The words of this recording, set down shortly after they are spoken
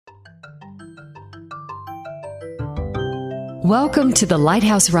Welcome to the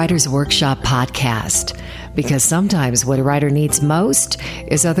Lighthouse Writers Workshop podcast, because sometimes what a writer needs most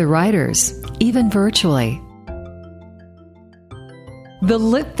is other writers, even virtually. The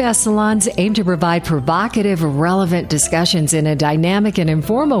LitFest salons aim to provide provocative, relevant discussions in a dynamic and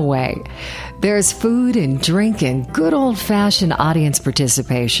informal way. There's food and drink and good old-fashioned audience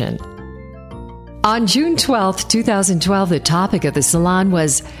participation. On June 12, 2012, the topic of the salon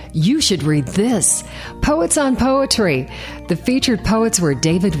was You Should Read This, Poets on Poetry. The featured poets were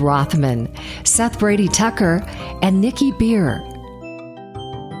David Rothman, Seth Brady Tucker, and Nikki Beer.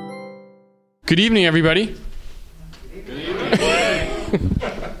 Good evening, everybody. Good evening.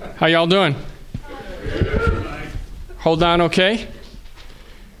 How y'all doing? Hold on, okay?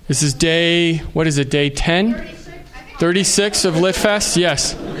 This is day 10? 36 of LitFest?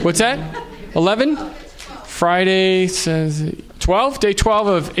 Yes. What's that? 11? Friday says 12? Day 12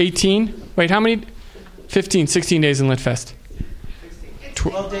 of 18. Wait, how many? 15, 16 days in LitFest.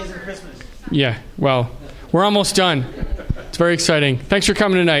 12 days of Christmas. Yeah, well, we're almost done. It's very exciting. Thanks for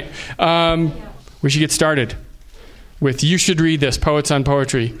coming tonight. We should get started with You Should Read This, Poets on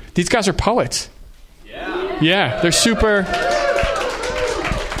Poetry. These guys are poets. Yeah, they're super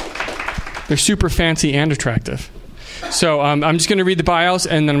fancy and attractive. So I'm just going to read the bios,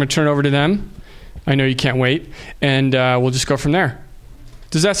 and then I'm going to turn it over to them. I know you can't wait. And we'll just go from there.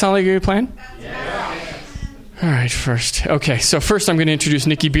 Does that sound like a good plan? Yeah. All right, first. Okay, so first I'm going to introduce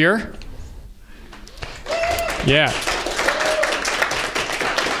Nikki Beer. Yeah.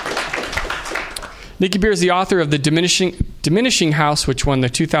 Nikki Beer is the author of The Diminishing House, which won the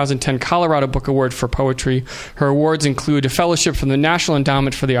 2010 Colorado Book Award for Poetry. Her awards include a fellowship from the National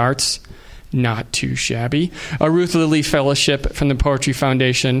Endowment for the Arts, not too shabby, a Ruth Lilly Fellowship from the Poetry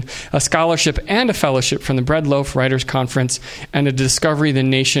Foundation, a scholarship and a fellowship from the Bread Loaf Writers Conference, and a Discovery the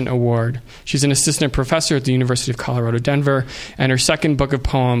Nation Award. She's an assistant professor at the University of Colorado, Denver, and her second book of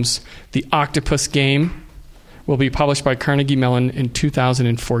poems, The Octopus Game, will be published by Carnegie Mellon in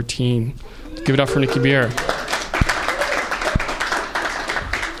 2014. Give it up for Nikki Beer.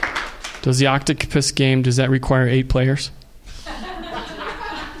 Does The Octopus Game, does that require 8 players?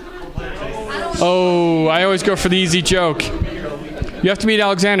 Oh, I always go for the easy joke. You have to meet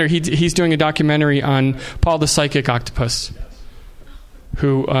Alexander. He's doing a documentary on Paul the Psychic Octopus,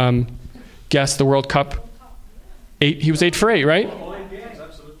 who guessed the World Cup. He was 8 for 8, right?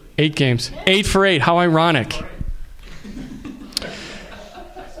 8 games. 8 for 8. How ironic.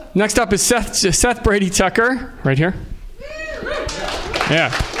 Next up is Seth Brady Tucker, right here.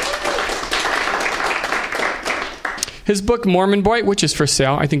 Yeah. His book, Mormon Boy, which is for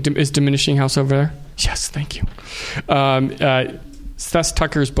sale, I think is Diminishing House over there. Yes, thank you. Seth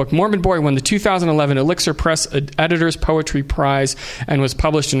Tucker's book, Mormon Boy, won the 2011 Elixir Press Editor's Poetry Prize and was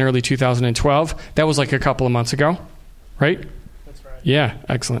published in early 2012. That was like a couple of months ago, right? That's right. Yeah,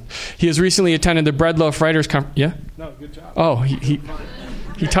 excellent. He has recently attended the Bread Loaf Writers Conference. Yeah? No, good job. Oh, he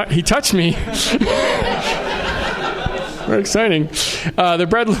touched me. Very exciting. The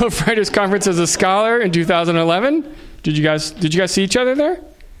Bread Loaf Writers Conference as a scholar in 2011. Did you guys see each other there?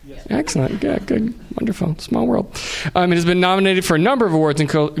 Yes. Excellent. Yeah, good. Wonderful. Small world. It has been nominated for a number of awards,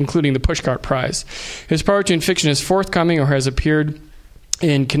 including the Pushcart Prize. His poetry and fiction is forthcoming or has appeared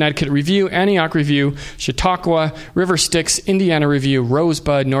in Connecticut Review, Antioch Review, Chautauqua, River Styx, Indiana Review,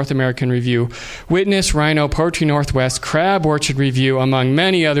 Rosebud, North American Review, Witness, Rhino, Poetry Northwest, Crab Orchard Review, among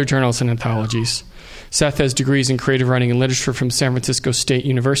many other journals and anthologies. Seth has degrees in creative writing and literature from San Francisco State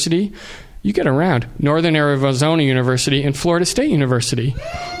University. You get around. Northern Arizona University and Florida State University.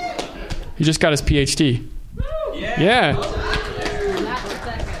 He just got his PhD. Yeah.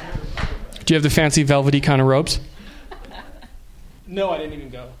 Do you have the fancy velvety kind of robes? No, I didn't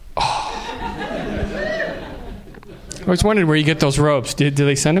even go. I always wondered where you get those robes. Do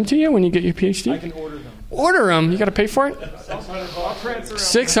they send them to you when you get your PhD? I can order them. Order them? You got to pay for it? $600.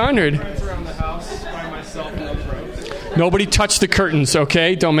 600. Prance around the house by myself in those robes. Nobody touch the curtains,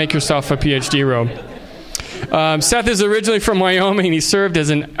 okay? Don't make yourself a PhD robe. Seth is originally from Wyoming. He served as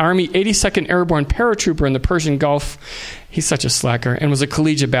an Army 82nd Airborne paratrooper in the Persian Gulf. He's such a slacker, and was a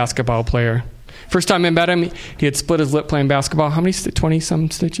collegiate basketball player. First time I met him, he had split his lip playing basketball. How many?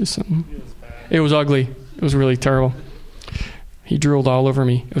 20-some stitches, something? It was ugly. It was really terrible. He drooled all over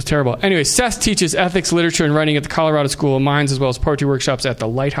me. It was terrible. Anyway, Seth teaches ethics, literature, and writing at the Colorado School of Mines, as well as poetry workshops at the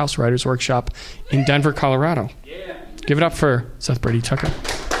Lighthouse Writers Workshop in Denver, Colorado. Yeah. Give it up for Seth Brady Tucker.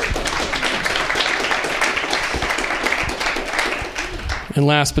 And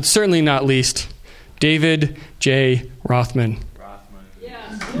last, but certainly not least, David J. Rothman.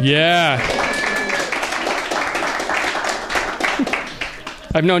 Yeah.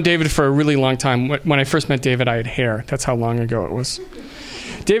 I've known David for a really long time. When I first met David, I had hair. That's how long ago it was.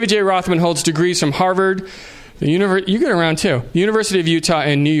 David J. Rothman holds degrees from Harvard, you get around too, the University of Utah,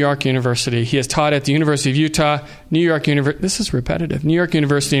 and New York University. He has taught at the University of Utah, New York University, this is repetitive, New York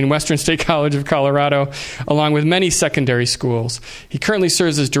University and Western State College of Colorado, along with many secondary schools. He currently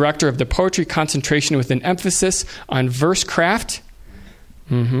serves as director of the Poetry Concentration with an emphasis on verse craft,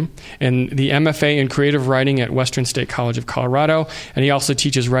 and the MFA in Creative Writing at Western State College of Colorado, and he also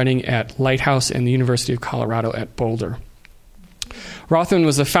teaches writing at Lighthouse and the University of Colorado at Boulder. Rothman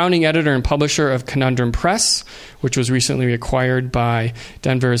was the founding editor and publisher of Conundrum Press, which was recently acquired by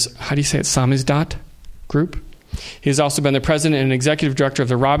Denver's, Samizdat Group. He has also been the president and executive director of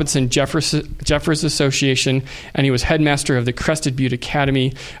the Robinson Jeffers Association, and he was headmaster of the Crested Butte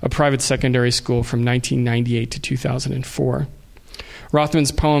Academy, a private secondary school from 1998 to 2004.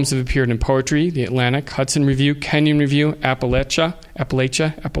 Rothman's poems have appeared in Poetry, The Atlantic, Hudson Review, Kenyon Review, Appalachia,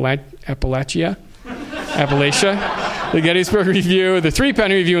 the Gettysburg Review, the Three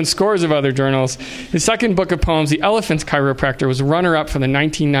Penny Review, and scores of other journals. His second book of poems, The Elephant's Chiropractor, was runner-up for the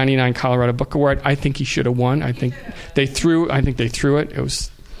 1999 Colorado Book Award. I think he should have won. I think they threw it. It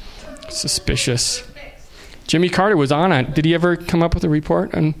was suspicious. Jimmy Carter was on it. Did he ever come up with a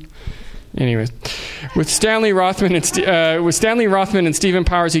report? Anyways, with Stanley Rothman and Stephen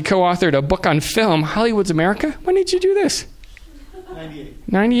Powers, he co-authored a book on film, Hollywood's America. When did you do this?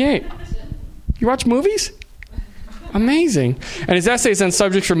 98. You watch movies? Amazing. And his essays on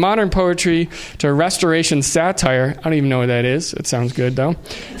subjects from modern poetry to restoration satire, I don't even know what that is. It sounds good, though.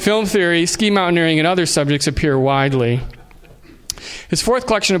 Film theory, ski mountaineering, and other subjects appear widely. His fourth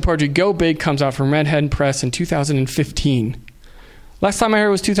collection of poetry, Go Big, comes out from Redhead Press in 2015. Last time I heard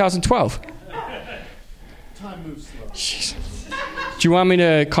was 2012. Time moves slow. Jeez. Do you want me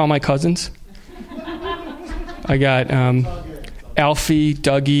to call my cousins? I got Alfie,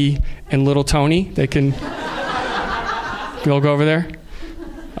 Dougie, and little Tony. They can... You'll go over there?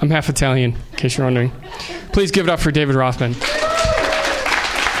 I'm half Italian, in case you're wondering. Please give it up for David Rothman.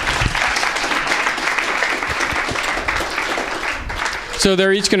 So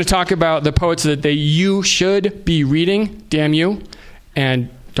they're each going to talk about the poets that you should be reading. Damn you.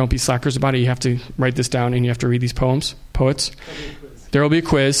 And don't be slackers about it. You have to write this down, and you have to read these poets. There will be a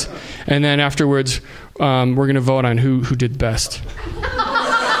quiz. And then afterwards, we're going to vote on who did best.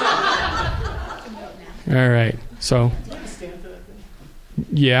 All right. So...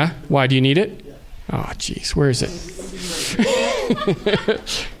 Yeah? Why, do you need it? Oh, jeez. Where is it?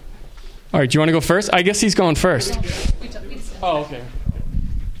 All right, do you want to go first? I guess he's going first. Oh, okay.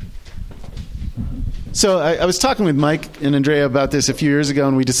 So I was talking with Mike and Andrea about this a few years ago,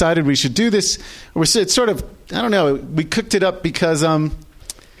 and we decided we should do this. It's sort of, I don't know, we cooked it up because we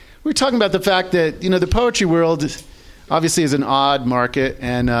were talking about the fact that, the poetry world obviously is an odd market,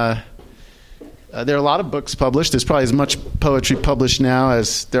 and there are a lot of books published. There's probably as much poetry published now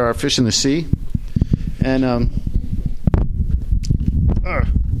as there are fish in the sea. And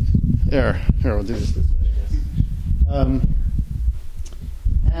here, we'll do this.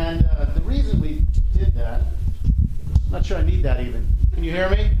 The reason we did that, I'm not sure I need that even. Can you hear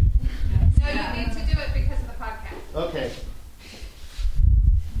me? No, you need to do it because of the podcast. Okay.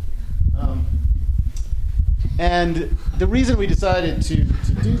 And the reason we decided to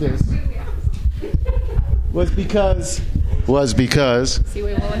do this was because. See,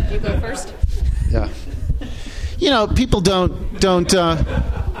 we will let you go first. Yeah. People don't.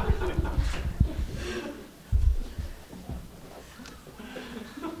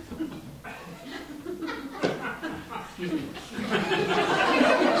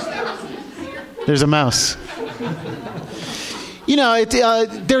 There's a mouse.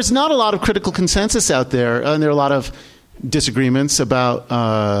 There's not a lot of critical consensus out there, and there are a lot of disagreements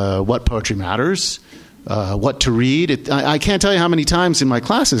about what poetry matters, what to read. I can't tell you how many times in my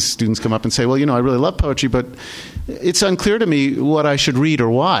classes students come up and say, well, I really love poetry, but it's unclear to me what I should read or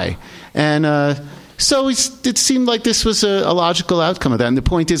why. And so it seemed like this was a logical outcome of that. And the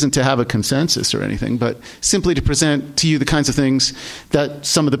point isn't to have a consensus or anything, but simply to present to you the kinds of things that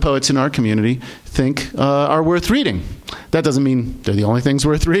some of the poets in our community think are worth reading. That doesn't mean they're the only things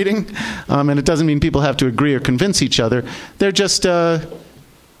worth reading, and it doesn't mean people have to agree or convince each other. They're just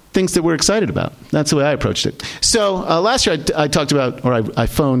things that we're excited about. That's the way I approached it. So last year I talked about, or I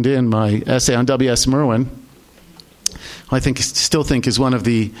phoned in my essay on W.S. Merwin, who I still think is one of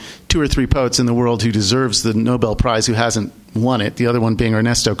the 2 or 3 poets in the world who deserves the Nobel Prize who hasn't won it, the other one being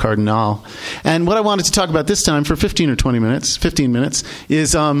Ernesto Cardenal. And what I wanted to talk about this time for 15 minutes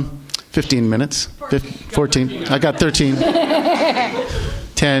is 15 minutes, 14, I got 13,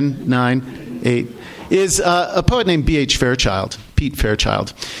 10, 9, 8, is a poet named B.H. Fairchild, Pete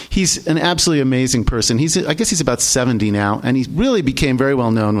Fairchild. He's an absolutely amazing person. I guess he's about 70 now, and he really became very well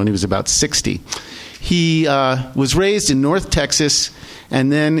known when he was about 60. He was raised in North Texas,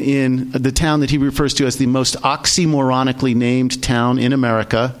 and then in the town that he refers to as the most oxymoronically named town in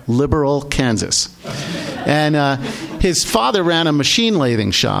America, Liberal, Kansas. And his father ran a machine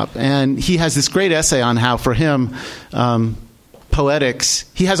lathing shop, and he has this great essay on how, for him, poetics,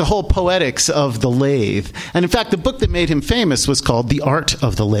 he has a whole poetics of the lathe. And in fact, the book that made him famous was called The Art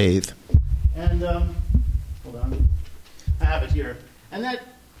of the Lathe. And, hold on, I have it here. And that,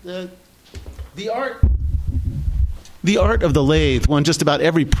 the art of the lathe won just about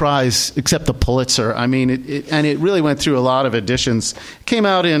every prize except the Pulitzer. I mean, it really went through a lot of editions. It came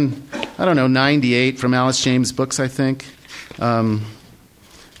out in, 98 from Alice James Books, I think. I'm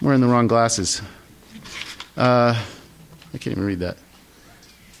wearing the wrong glasses. I can't even read that.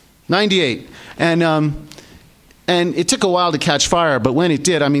 98. And it took a while to catch fire, but when it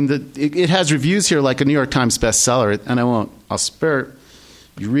did, it has reviews here like a New York Times bestseller, and I'll spare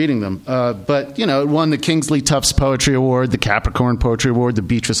you reading them. But, it won the Kingsley Tufts Poetry Award, the Capricorn Poetry Award, the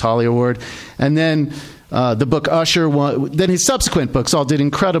Beatrice Holly Award. And then the book Usher won. Then his subsequent books all did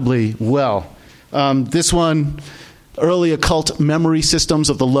incredibly well. This one, Early Occult Memory Systems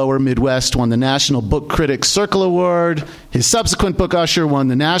of the Lower Midwest, won the National Book Critics Circle Award. His subsequent book, Usher, won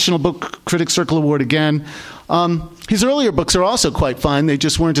the National Book Critics Circle Award again. His earlier books are also quite fine. They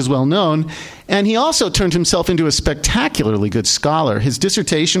just weren't as well known. And he also turned himself into a spectacularly good scholar. His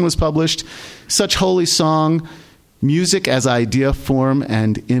dissertation was published, Such Holy Song, Music as Idea, Form,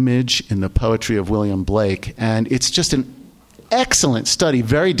 and Image in the Poetry of William Blake. And it's just an excellent study,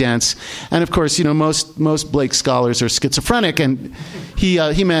 very dense. And of course, most Blake scholars are schizophrenic, and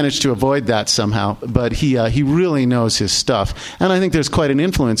he managed to avoid that somehow. But he really knows his stuff. And I think there's quite an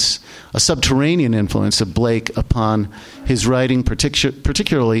influence, a subterranean influence of Blake upon his writing,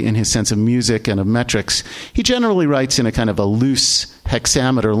 particularly in his sense of music and of metrics. He generally writes in a kind of a loose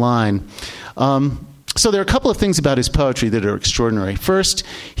hexameter line. So there are a couple of things about his poetry that are extraordinary. First,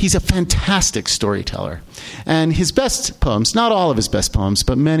 he's a fantastic storyteller. And his best poems, not all of his best poems,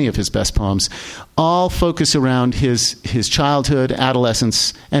 but many of his best poems, all focus around his childhood,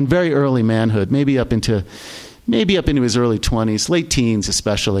 adolescence, and very early manhood, maybe up into his early 20s, late teens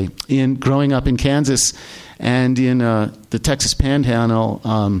especially, in growing up in Kansas and in the Texas Panhandle,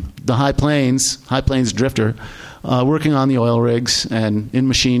 the High Plains drifter, working on the oil rigs and in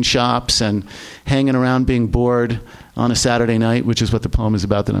machine shops and hanging around being bored on a Saturday night, which is what the poem is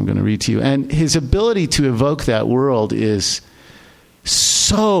about that I'm going to read to you. And his ability to evoke that world is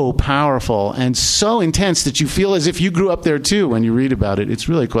so powerful and so intense that you feel as if you grew up there too when you read about it. It's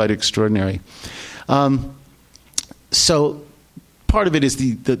really quite extraordinary. So part of it is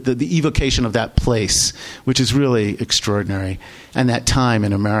the evocation of that place, which is really extraordinary, and that time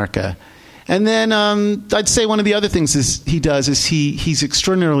in America. And then I'd say one of the other things he's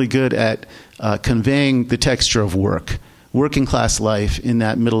extraordinarily good at conveying the texture of working class life in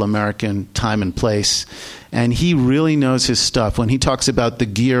that middle American time and place. And he really knows his stuff when he talks about the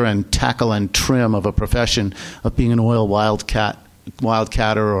gear and tackle and trim of a profession of being an oil wildcatter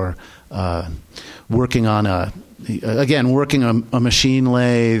or working on a machine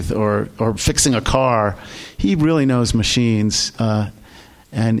lathe or fixing a car. He really knows machines.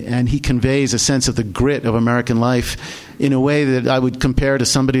 And he conveys a sense of the grit of American life in a way that I would compare to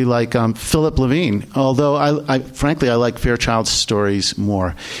somebody like Philip Levine, although I frankly like Fairchild's stories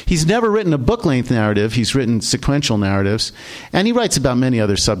more. He's never written a book-length narrative. He's written sequential narratives, and he writes about many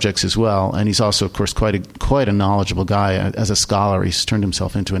other subjects as well, and he's also, of course, quite a knowledgeable guy. As a scholar, he's turned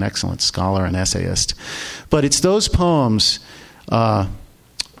himself into an excellent scholar and essayist. But it's those poems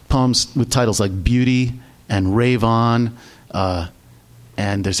with titles like Beauty and Rave On,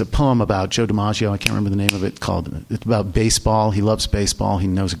 and there's a poem about Joe DiMaggio, I can't remember the name of it, it's about baseball. He loves baseball. He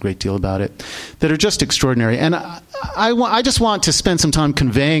knows a great deal about it, that are just extraordinary. And I just want to spend some time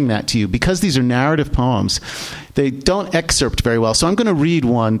conveying that to you because these are narrative poems. They don't excerpt very well. So I'm going to read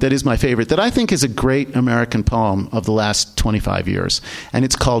one that is my favorite, that I think is a great American poem of the last 25 years. And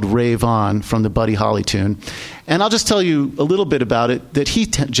it's called Rave On, from the Buddy Holly tune. And I'll just tell you a little bit about it that he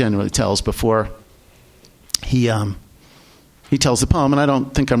generally tells before he tells the poem, and I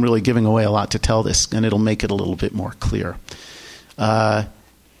don't think I'm really giving away a lot to tell this, and it'll make it a little bit more clear. They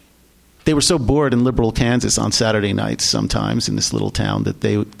were so bored in Liberal, Kansas on Saturday nights sometimes in this little town that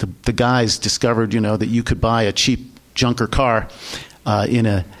the guys discovered, that you could buy a cheap junker car in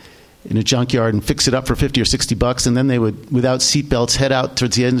a junkyard and fix it up for $50 or $60, and then they would, without seatbelts, head out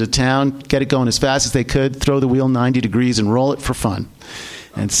towards the end of town, get it going as fast as they could, throw the wheel 90 degrees, and roll it for fun,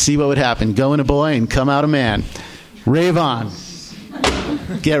 and see what would happen. Go in a boy and come out a man. Rave on.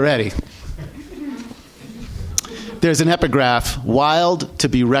 Get ready. There's an epigraph, wild to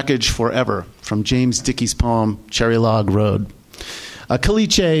be wreckage forever, from James Dickey's poem, Cherry Log Road.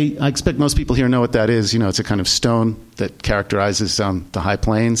 Caliche, I expect most people here know what that is. You know, it's a kind of stone that characterizes the high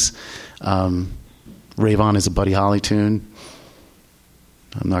plains. Rave On is a Buddy Holly tune.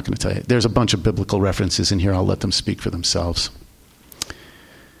 I'm not going to tell you. There's a bunch of biblical references in here. I'll let them speak for themselves.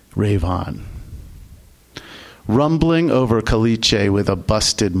 Rave On. Rumbling over Caliche with a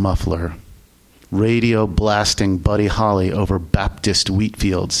busted muffler. Radio blasting Buddy Holly over Baptist wheat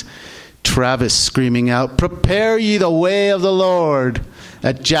fields. Travis screaming out, "Prepare ye the way of the Lord,"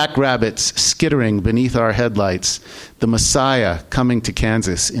 at jackrabbits skittering beneath our headlights. The Messiah coming to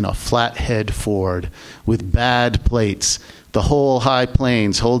Kansas in a flathead Ford with bad plates. The whole high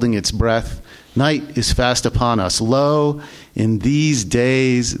plains holding its breath. Night is fast upon us. Lo, in these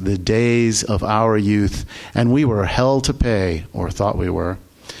days, the days of our youth, and we were hell to pay, or thought we were.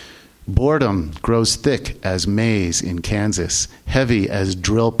 Boredom grows thick as maize in Kansas, heavy as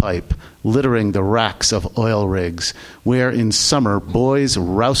drill pipe, littering the racks of oil rigs, where in summer boys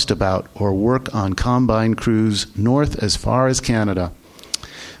roust about or work on combine crews north as far as Canada.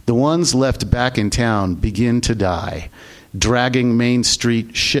 The ones left back in town begin to die, dragging Main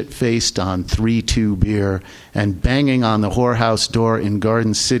Street shit-faced on 3-2 beer and banging on the whorehouse door in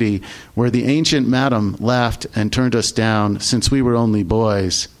Garden City, where the ancient madam laughed and turned us down since we were only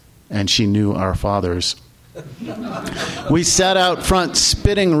boys. And she knew our fathers. We sat out front,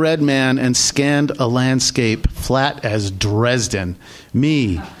 spitting Red Man, and scanned a landscape flat as Dresden.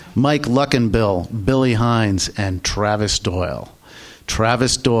 Me, Mike Luckenbill, Billy Hines, and Travis Doyle.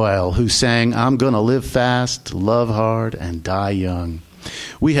 Travis Doyle, who sang, "I'm gonna live fast, love hard, and die young."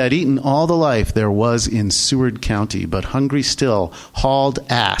 We had eaten all the life there was in Seward County, but hungry still, hauled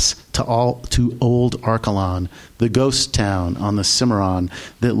ass to old Archelon, the ghost town on the Cimarron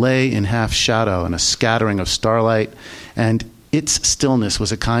that lay in half shadow and a scattering of starlight, and its stillness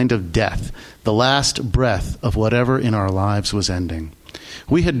was a kind of death, the last breath of whatever in our lives was ending.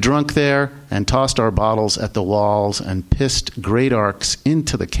 We had drunk there and tossed our bottles at the walls and pissed great arcs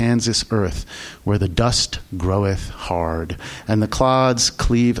into the Kansas earth, where the dust groweth hard, and the clods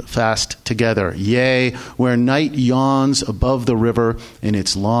cleave fast together, yea, where night yawns above the river in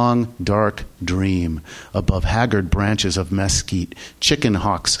its long, dark dream, above haggard branches of mesquite, chicken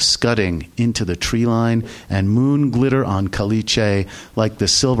hawks scudding into the tree line, and moon glitter on Caliche like the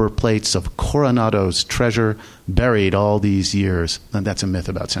silver plates of Coronado's treasure buried all these years. And that's a myth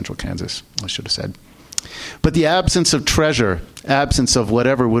about central Kansas, I should have said. But the absence of treasure, absence of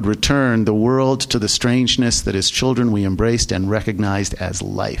whatever would return the world to the strangeness that as children we embraced and recognized as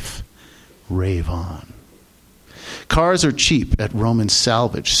life. Rave On. Cars are cheap at Roman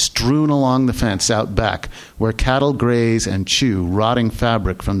salvage, strewn along the fence out back, where cattle graze and chew rotting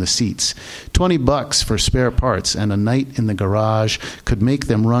fabric from the seats. $20 for spare parts, and a night in the garage could make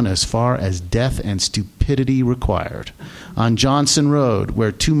them run as far as death and stupidity required. On Johnson Road,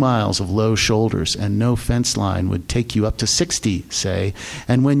 where 2 miles of low shoulders and no fence line would take you up to 60, say,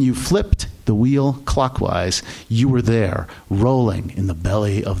 and when you flipped the wheel clockwise, you were there, rolling in the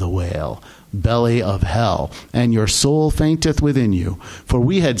belly of the whale. Belly of hell, and your soul fainteth within you. For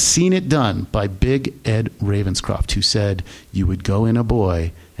we had seen it done by Big Ed Ravenscroft, who said, "You would go in a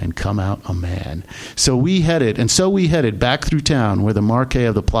boy and come out a man." So we headed back through town, where the marquee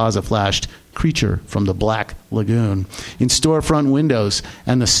of the plaza flashed, "Creature from the Black Lagoon." In storefront windows,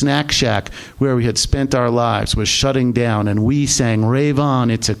 and the snack shack where we had spent our lives was shutting down, and we sang "Rave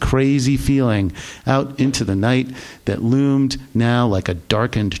On, It's a Crazy Feeling" out into the night that loomed now like a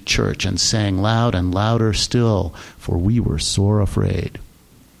darkened church, and sang loud and louder still, for we were sore afraid.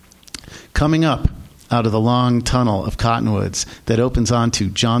 Coming up out of the long tunnel of cottonwoods that opens onto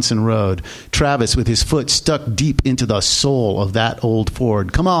Johnson Road, Travis with his foot stuck deep into the soul of that old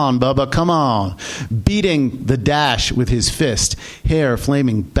Ford. "Come on, Bubba, come on," beating the dash with his fist, hair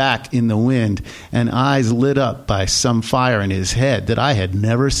flaming back in the wind, and eyes lit up by some fire in his head that I had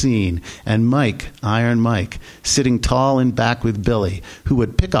never seen. And Mike, Iron Mike, sitting tall in back with Billy, who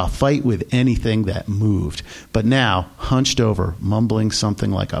would pick a fight with anything that moved, but now hunched over, mumbling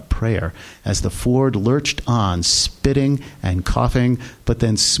something like a prayer, as the Ford lurched on, spitting and coughing, but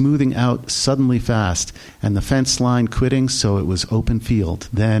then smoothing out suddenly fast, and the fence line quitting so it was open field.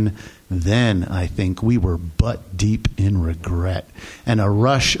 Then I think we were butt deep in regret, and a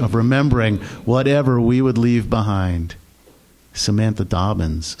rush of remembering whatever we would leave behind. Samantha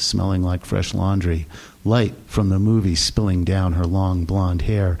Dobbins, smelling like fresh laundry, light from the movie spilling down her long blonde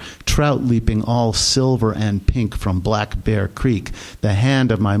hair, trout leaping all silver and pink from Black Bear Creek, the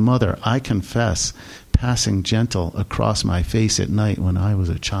hand of my mother, I confess, passing gentle across my face at night when I was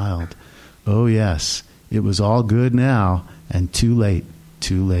a child. Oh yes, it was all good now, and too late,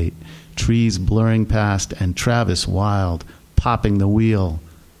 too late. Trees blurring past, and Travis wild, popping the wheel.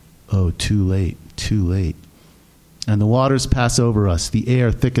 Oh, too late, too late. And the waters pass over us, the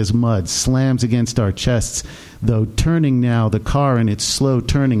air thick as mud slams against our chests, though turning now, the car in its slow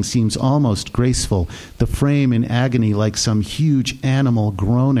turning seems almost graceful, the frame in agony like some huge animal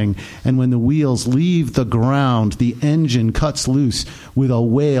groaning, and when the wheels leave the ground, the engine cuts loose with a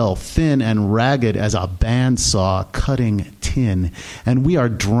wail thin and ragged as a bandsaw cutting tin, and we are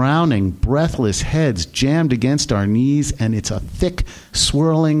drowning, breathless heads jammed against our knees, and it's a thick,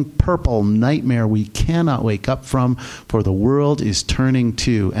 swirling, purple nightmare we cannot wake up from, for the world is turning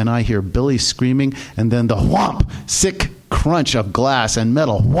too, and I hear Billy screaming, and then the whomp, sick crunch of glass and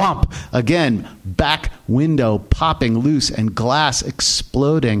metal, whomp, again, back window popping loose and glass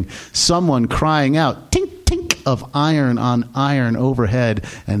exploding, someone crying out, tink, tink of iron on iron overhead,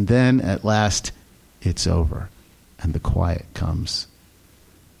 and then at last it's over, and the quiet comes.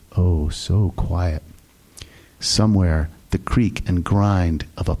 Oh, so quiet. Somewhere the creak and grind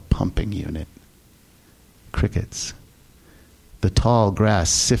of a pumping unit. Crickets. The tall grass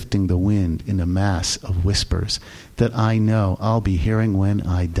sifting the wind in a mass of whispers that I know I'll be hearing when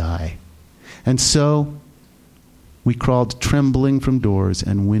I die. And so we crawled trembling from doors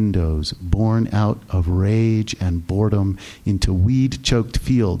and windows, borne out of rage and boredom, into weed-choked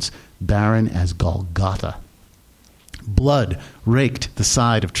fields, barren as Golgotha. Blood raked the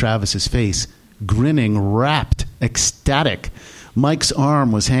side of Travis's face, grinning, rapt, ecstatic. Mike's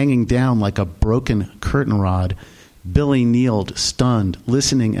arm was hanging down like a broken curtain rod. Billy kneeled, stunned,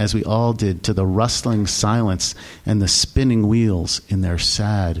 listening as we all did to the rustling silence and the spinning wheels in their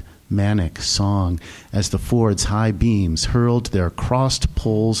sad, manic song as the Ford's high beams hurled their crossed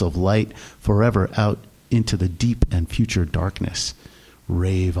poles of light forever out into the deep and future darkness.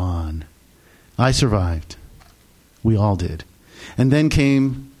 Rave on. I survived. We all did. And then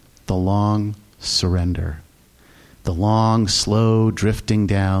came the long surrender. The long, slow drifting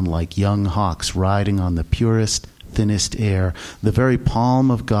down like young hawks riding on the purest, thinnest air, the very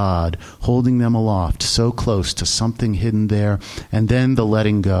palm of God holding them aloft so close to something hidden there, and then the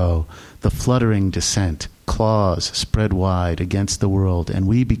letting go, the fluttering descent, claws spread wide against the world, and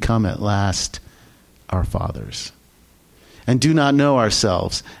we become at last our fathers. And do not know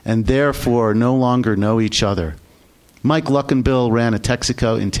ourselves, and therefore no longer know each other. Mike Luckenbill ran a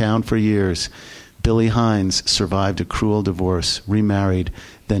Texaco in town for years. Billy Hines survived a cruel divorce, remarried,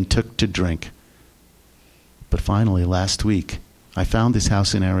 then took to drink. But finally, last week, I found this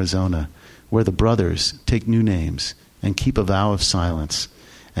house in Arizona where the brothers take new names and keep a vow of silence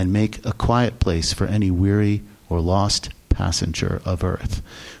and make a quiet place for any weary or lost passenger of earth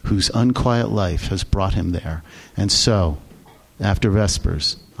whose unquiet life has brought him there. And so, after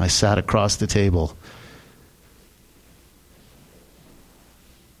Vespers, I sat across the table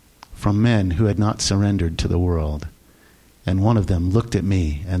from men who had not surrendered to the world. And one of them looked at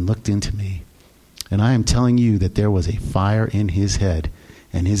me and looked into me. And I am telling you that there was a fire in his head,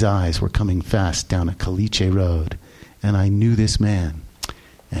 and his eyes were coming fast down a caliche road. And I knew this man,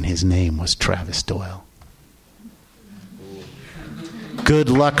 and his name was Travis Doyle. Good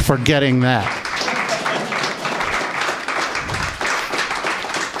luck for getting that.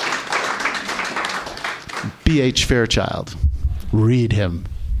 B.H. Fairchild. Read him.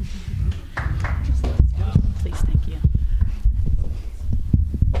 Please, thank you.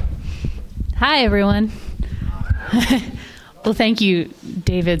 Hi, everyone. Well, thank you,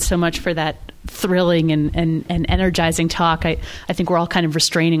 David, so much for that thrilling and energizing talk. I think we're all kind of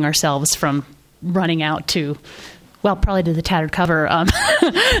restraining ourselves from running out to, well, probably to the tattered cover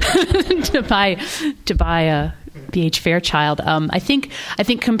to buy a B.H. Fairchild. I think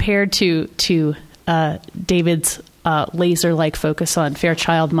compared to David's laser-like focus on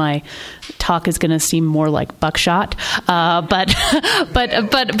Fairchild, my talk is going to seem more like buckshot. But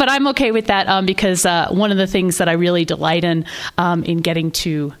I'm okay with that because one of the things that I really delight in getting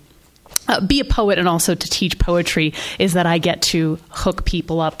to be a poet and also to teach poetry is that I get to hook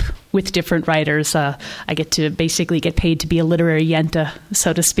people up with different writers. I get to basically get paid to be a literary yenta,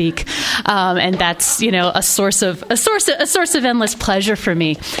 so to speak, and that's a source of endless pleasure for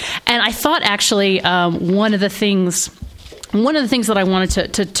me. And I thought actually one of the things that I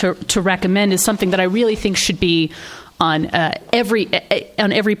wanted to recommend is something that I really think should be on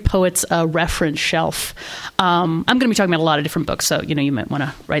every poet's reference shelf. I'm going to be talking about a lot of different books, so you might want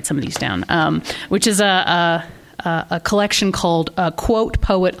to write some of these down. Which is a a collection called Quote,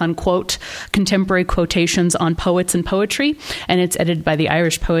 Poet, Unquote, Contemporary Quotations on Poets and Poetry, and it's edited by the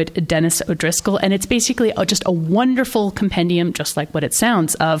Irish poet Dennis O'Driscoll, and it's basically just a wonderful compendium, just like what it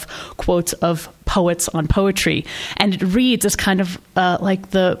sounds, of quotes of poets on poetry. And it reads as kind of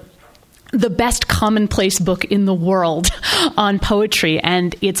like the best commonplace book in the world on poetry.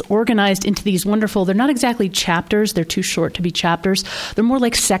 And it's organized into these wonderful, they're not exactly chapters, they're too short to be chapters. They're more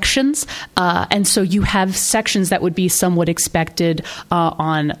like sections. And so you have sections that would be somewhat expected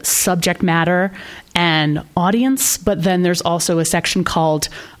on subject matter and audience, but then there's also a section called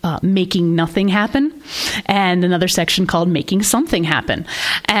Making Nothing Happen and another section called Making Something Happen.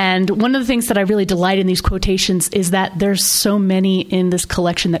 And one of the things that I really delight in these quotations is that there's so many in this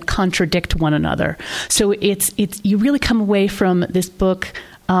collection that contradict one another. So it's you really come away from this book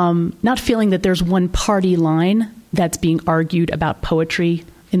not feeling that there's one party line that's being argued about poetry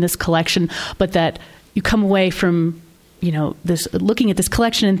in this collection, but that you come away from this looking at this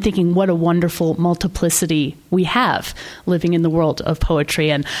collection and thinking what a wonderful multiplicity we have living in the world of poetry.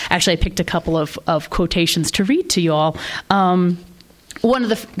 And actually, I picked a couple of quotations to read to you all. One of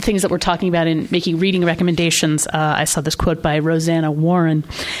the things that we're talking about in making reading recommendations, I saw this quote by Rosanna Warren,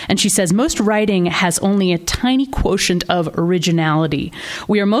 and she says, "Most writing has only a tiny quotient of originality.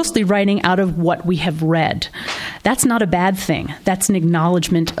 We are mostly writing out of what we have read. That's not a bad thing. That's an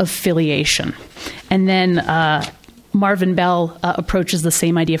acknowledgement of filiation." And then Marvin Bell approaches the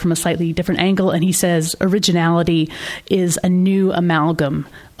same idea from a slightly different angle, and he says, originality is a new amalgam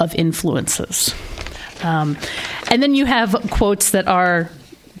of influences. And then you have quotes that are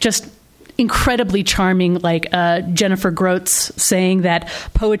just incredibly charming, like Jennifer Groats saying that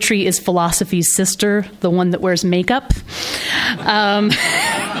poetry is philosophy's sister, the one that wears makeup.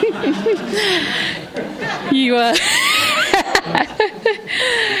 You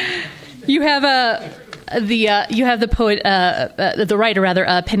have the poet, the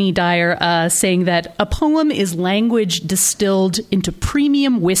writer, Penny Dyer, saying that a poem is language distilled into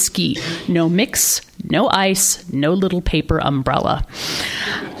premium whiskey. No mix, no ice, no little paper umbrella.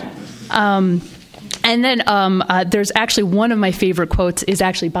 And then there's actually one of my favorite quotes is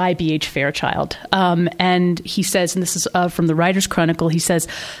actually by B.H. Fairchild. And he says, and this is from the Writer's Chronicle, he says,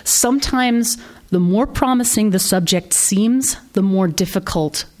 "Sometimes the more promising the subject seems, the more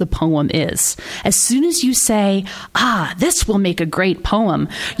difficult the poem is. As soon as you say, this will make a great poem,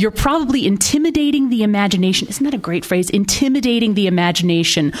 you're probably intimidating the imagination." Isn't that a great phrase? Intimidating the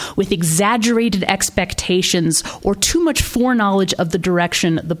imagination with exaggerated expectations or too much foreknowledge of the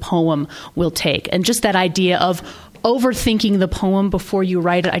direction the poem will take. And just that idea of overthinking the poem before you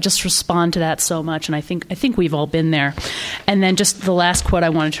write it, I just respond to that so much, and I think we've all been there. And then just the last quote I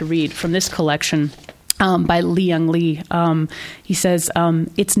wanted to read from this collection by Li Young Lee. He says,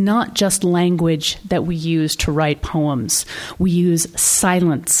 "It's not just language that we use to write poems. We use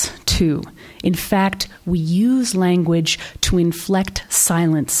silence, too. In fact, we use language to inflect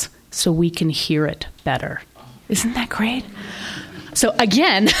silence so we can hear it better." Isn't that great? So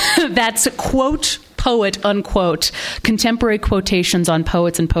again, that's a quote, poet, unquote, contemporary quotations on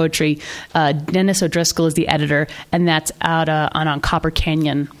poets and poetry. Dennis O'Driscoll is the editor, and that's out on Copper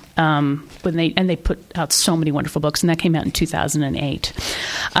Canyon. They put out so many wonderful books, and that came out in 2008.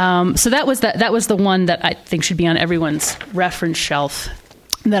 So that was the one that I think should be on everyone's reference shelf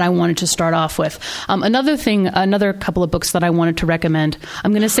that I wanted to start off with. Another couple of books that I wanted to recommend.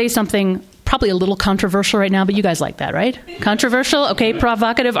 I'm going to say something probably a little controversial right now, but you guys like that, right? Controversial? Okay,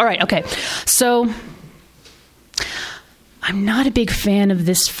 provocative? All right, okay. So I'm not a big fan of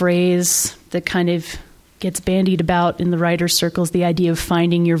this phrase that kind of gets bandied about in the writer's circles, the idea of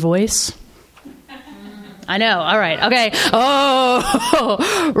finding your voice. I know. All right. Okay.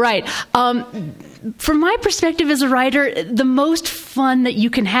 Oh, right. From my perspective as a writer, the most fun that you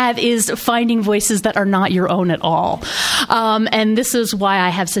can have is finding voices that are not your own at all. And this is why I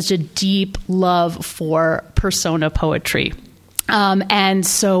have such a deep love for persona poetry. And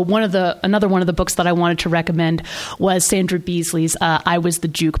so another one of the books that I wanted to recommend was Sandra Beasley's I Was the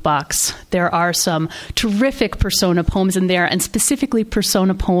Jukebox. There are some terrific persona poems in there, and specifically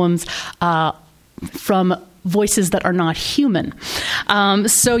persona poems from voices that are not human.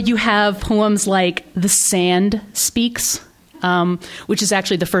 So you have poems like The Sand Speaks, which is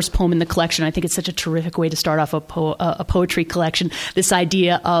actually the first poem in the collection. I think it's such a terrific way to start off a poetry collection. This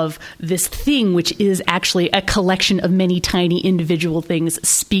idea of this thing, which is actually a collection of many tiny individual things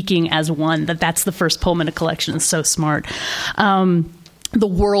speaking as one, that's the first poem in a collection. It's so smart. The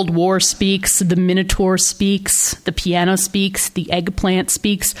World War speaks, the Minotaur speaks, the piano speaks, the eggplant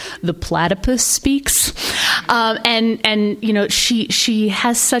speaks, the platypus speaks, and you know, she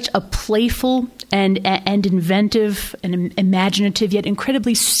has such a playful and inventive and imaginative yet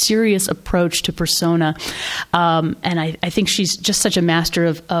incredibly serious approach to persona, and I think she's just such a master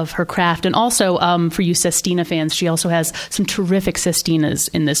of her craft. And also, for you Sestina fans, she also has some terrific Sestinas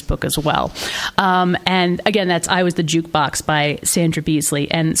in this book as well. And again, that's I Was the Jukebox by Sandra Beasley.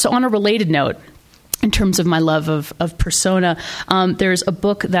 And so on a related note, in terms of my love of persona, there's a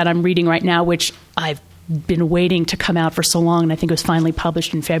book that I'm reading right now, which I've been waiting to come out for so long, and I think it was finally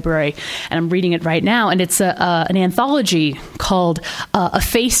published in February, and I'm reading it right now, and it's an anthology called A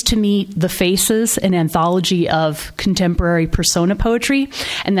Face to Meet the Faces, an anthology of contemporary persona poetry,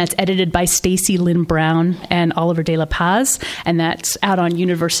 and that's edited by Stacy Lynn Brown and Oliver de la Paz, and that's out on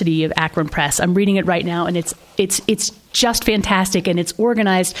University of Akron Press. I'm reading it right now, and it's just fantastic, and it's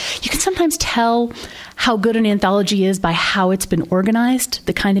organized. You can sometimes tell how good an anthology is by how it's been organized,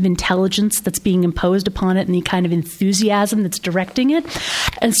 the kind of intelligence that's being imposed upon it, and the kind of enthusiasm that's directing it.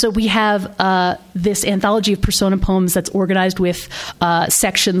 And so we have this anthology of persona poems that's organized with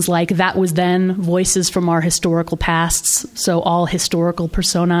sections like That Was Then, Voices from Our Historical Pasts, so all historical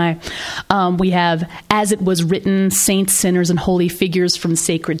personae. We have As It Was Written, Saints, Sinners, and Holy Figures from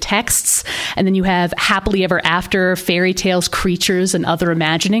Sacred Texts. And then you have Happily Ever After, Fairy Tales, Creatures, and Other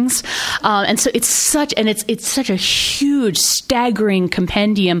Imaginings. And so it's such a huge, staggering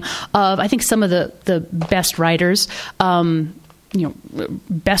compendium of, I think, some of the best writers,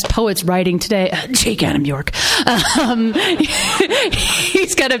 best poets writing today. Jake Adam York.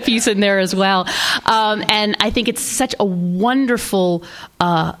 He's got a piece in there as well. And I think it's such a wonderful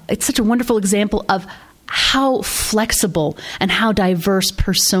example of how flexible and how diverse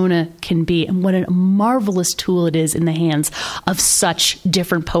persona can be, and what a marvelous tool it is in the hands of such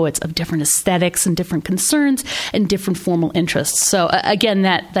different poets of different aesthetics and different concerns and different formal interests. So again,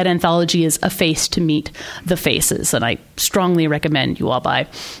 that anthology is A Face to Meet the Faces, and I strongly recommend you all buy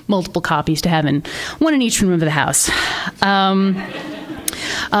multiple copies to have one in each room of the house. Another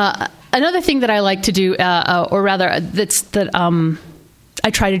thing that I like to do, I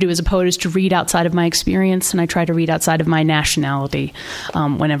try to do as a poet, is to read outside of my experience, and I try to read outside of my nationality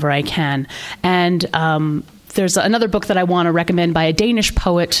whenever I can. And there's another book that I want to recommend by a Danish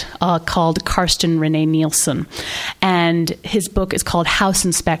poet called Carsten René Nielsen. And his book is called House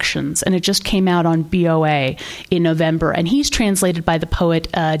Inspections, and it just came out on BOA in November. And he's translated by the poet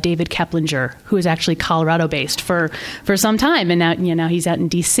David Keplinger, who is actually Colorado-based for some time, and now he's out in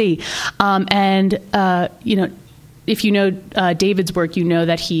D.C. If you know David's work, you know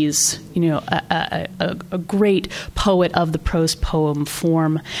that he's a great poet of the prose poem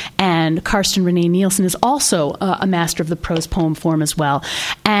form, and Carsten René Nielsen is also a master of the prose poem form as well.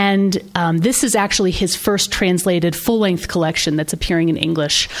 And this is actually his first translated full-length collection that's appearing in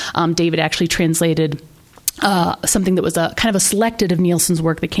English. David actually translated something that was a kind of a selected of Nielsen's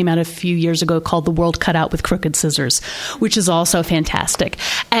work that came out a few years ago called The World Cut Out with Crooked Scissors, which is also fantastic.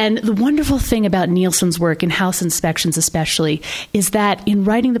 And the wonderful thing about Nielsen's work, in House Inspections especially, is that in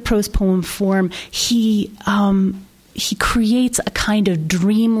writing the prose poem form, he creates a kind of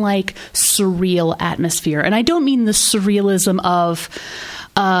dreamlike, surreal atmosphere. And I don't mean the surrealism of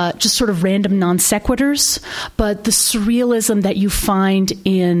just sort of random non sequiturs, but the surrealism that you find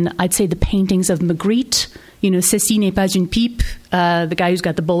in, I'd say, the paintings of Magritte. Ceci n'est pas une pipe, the guy who's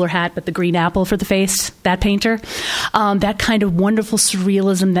got the bowler hat but the green apple for the face, that painter. That kind of wonderful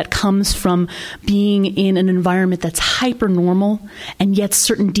surrealism that comes from being in an environment that's hyper normal, and yet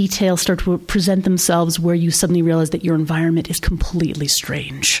certain details start to present themselves where you suddenly realize that your environment is completely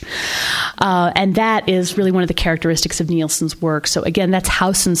strange. And that is really one of the characteristics of Nielsen's work. So again, that's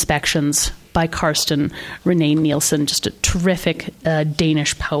House Inspections by Carsten René Nielsen, just a terrific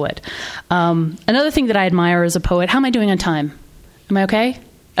Danish poet. Another thing that I admire as a poet, how am I doing on time? Am I okay?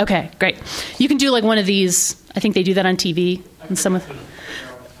 Okay, great. You can do like one of these, I think they do that on TV. And some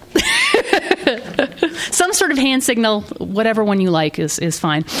sort of hand signal, whatever one you like is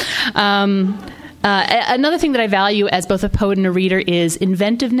fine. Another thing that I value as both a poet and a reader is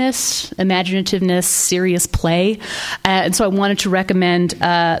inventiveness, imaginativeness, serious play. And so I wanted to recommend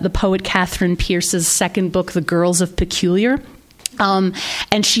the poet Catherine Pierce's second book, The Girls of Peculiar. And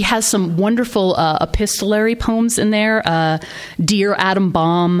she has some wonderful epistolary poems in there. Dear Atom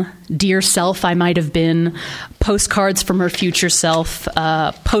Bomb, Dear Self I Might Have Been, postcards from her future self,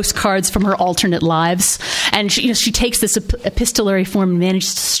 postcards from her alternate lives. And she takes this epistolary form and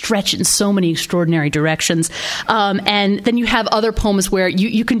manages to stretch it in so many extraordinary directions. And then you have other poems where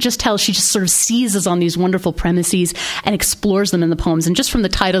you can just tell she just sort of seizes on these wonderful premises and explores them in the poems. And just from the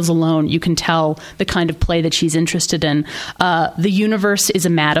titles alone, you can tell the kind of play that she's interested in. The Universe is a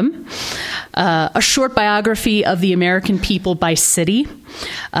Madam, a short biography of the American people by city.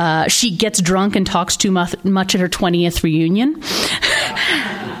 She gets drunk and talks too much at her 20th reunion.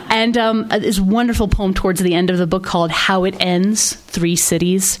 And this wonderful poem towards the end of the book called How It Ends, 3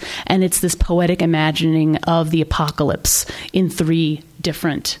 Cities. And it's this poetic imagining of the apocalypse in 3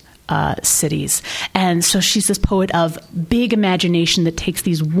 different cities. And so she's this poet of big imagination that takes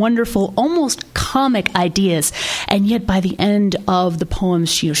these wonderful, almost comic ideas, and yet by the end of the poems,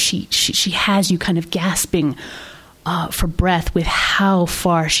 she has you kind of gasping for breath with how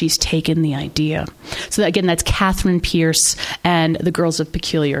far she's taken the idea. So again, that's Catherine Pierce and The Girls of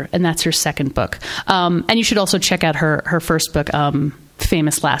Peculiar, and that's her second book. And you should also check out her first book,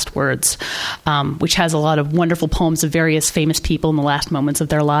 Famous Last Words, which has a lot of wonderful poems of various famous people in the last moments of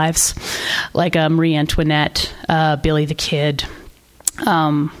their lives, like Marie Antoinette, Billy the Kid,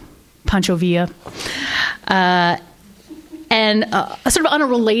 Pancho Villa. And sort of on a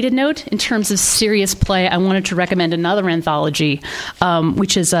related note, in terms of serious play, I wanted to recommend another anthology,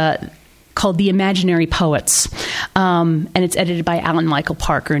 which is called The Imaginary Poets. And it's edited by Alan Michael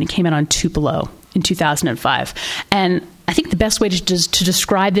Parker, and it came out on Tupelo in 2005. And I think the best way to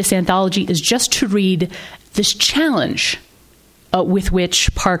describe this anthology is just to read this challenge with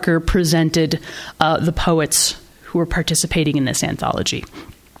which Parker presented the poets who were participating in this anthology.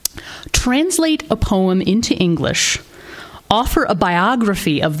 Translate a poem into English, offer a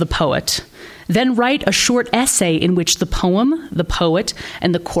biography of the poet, then write a short essay in which the poem, the poet,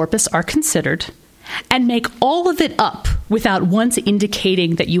 and the corpus are considered, and make all of it up without once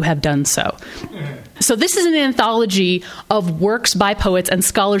indicating that you have done so. So this is an anthology of works by poets and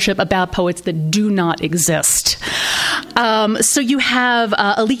scholarship about poets that do not exist. So you have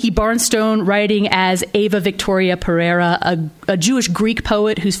Aliki Barnstone writing as Eva Victoria Pereira, a Jewish Greek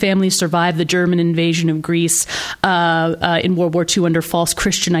poet whose family survived the German invasion of Greece in World War II under false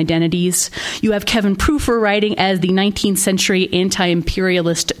Christian identities. You have Kevin Proofer writing as the 19th century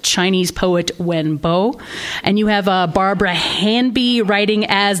anti-imperialist Chinese poet Wen Bo. And you have Barbara Hanby writing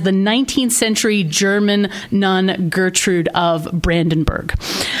as the 19th century German nun Gertrude of Brandenburg.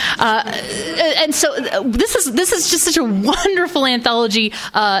 And so this is just such a wonderful anthology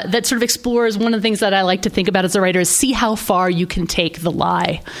that sort of explores one of the things that I like to think about as a writer is see how far you can take the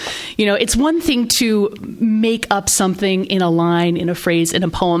lie. You know, it's one thing to make up something in a line, in a phrase, in a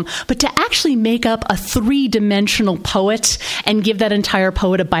poem, but to actually make up a 3-dimensional poet and give that entire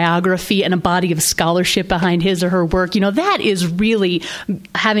poet a biography and a body of scholarship behind his or her work, you know, that is really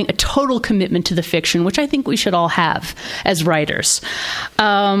having a total commitment to the fiction, which I think we should all have as writers.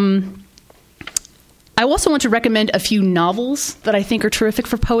 I also want to recommend a few novels that I think are terrific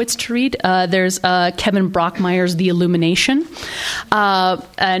for poets to read. There's Kevin Brockmeyer's The Illumination.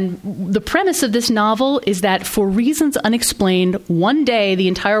 And the premise of this novel is that for reasons unexplained, one day the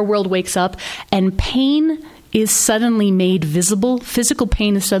entire world wakes up and pain is suddenly made visible. Physical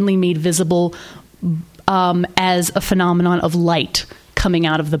pain is suddenly made visible as a phenomenon of light coming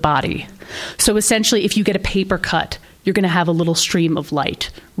out of the body. So essentially, if you get a paper cut, you're going to have a little stream of light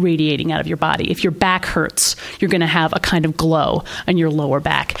radiating out of your body. If your back hurts, you're going to have a kind of glow on your lower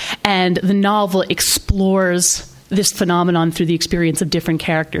back. And the novel explores this phenomenon through the experience of different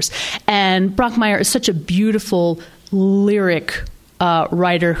characters. And Brockmeyer is such a beautiful, lyric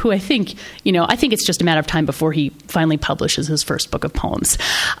writer who I think it's just a matter of time before he finally publishes his first book of poems.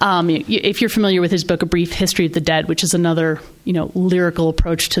 If you're familiar with his book, A Brief History of the Dead, which is another, lyrical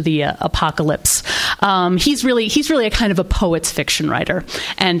approach to the apocalypse, he's really a kind of a poet's fiction writer,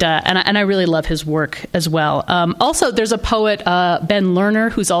 and I really love his work as well. Also, there's a poet, Ben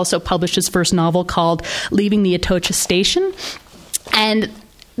Lerner, who's also published his first novel called Leaving the Atocha Station, and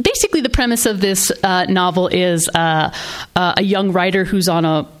basically, the premise of this novel is a young writer who's on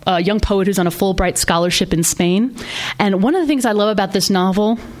a young poet who's on a Fulbright scholarship in Spain. And one of the things I love about this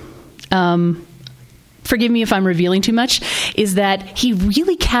novel, forgive me if I'm revealing too much, is that he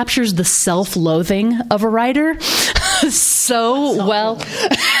really captures the self-loathing of a writer so well.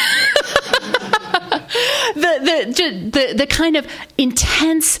 The kind of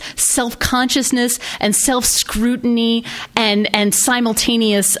intense self-consciousness and self-scrutiny and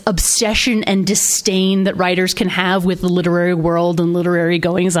simultaneous obsession and disdain that writers can have with the literary world and literary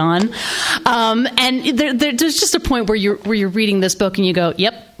goings-on. And there's just a point where you're reading this book and you go,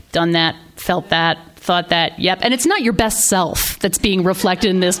 yep, done that, felt that, thought that, yep. And it's not your best self that's being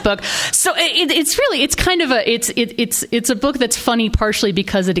reflected in this book. So it's kind of it's a book that's funny partially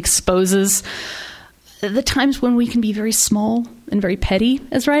because it exposes the times when we can be very small and very petty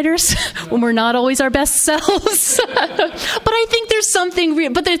as writers, when we're not always our best selves. But I think there's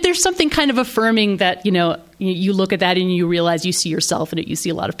something, there's something kind of affirming that, you look at that and you realize you see yourself in it. You see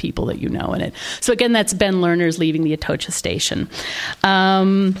a lot of people that you know in it. So again, that's Ben Lerner's Leaving the Atocha Station.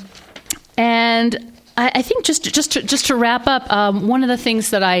 And I think just to wrap up, one of the things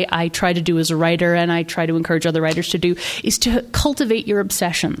that I try to do as a writer, and I try to encourage other writers to do, is to cultivate your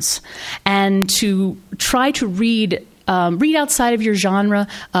obsessions and to try to read outside of your genre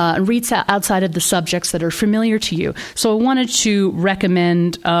and read outside of the subjects that are familiar to you. So I wanted to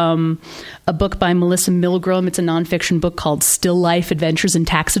recommend a book by Melissa Milgram. It's a nonfiction book called Still Life: Adventures in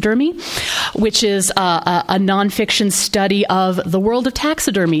Taxidermy, which is a nonfiction study of the world of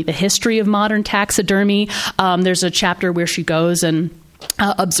taxidermy, the history of modern taxidermy. There's a chapter where she goes and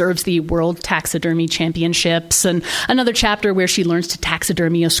observes the World Taxidermy Championships, and another chapter where she learns to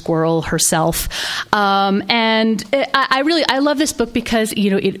taxidermy a squirrel herself. And I love this book because,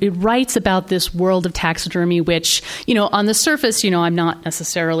 it writes about this world of taxidermy, which, on the surface, I'm not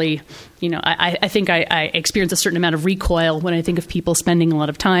necessarily, I think I experience a certain amount of recoil when I think of people spending a lot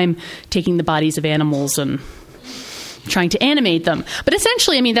of time taking the bodies of animals and trying to animate them. But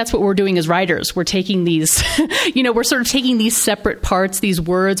essentially, that's what we're doing as writers. We're taking these, we're sort of taking these separate parts, these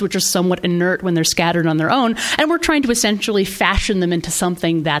words, which are somewhat inert when they're scattered on their own, and we're trying to essentially fashion them into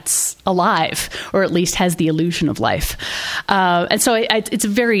something that's alive, or at least has the illusion of life. And so it's a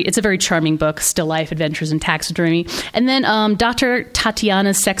very charming book, Still Life: Adventures in Taxidermy. And then Dr.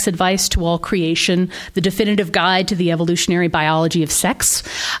 Tatiana's Sex Advice to All Creation: The Definitive Guide to the Evolutionary Biology of Sex.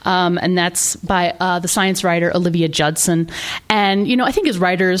 And that's by the science writer Olivia Judson. And, I think as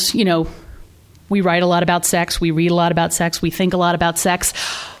writers, we write a lot about sex, we read a lot about sex, we think a lot about sex.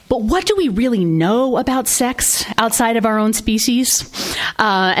 But what do we really know about sex outside of our own species?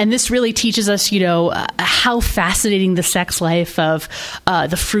 And this really teaches us, how fascinating the sex life of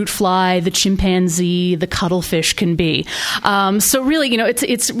the fruit fly, the chimpanzee, the cuttlefish can be. So really,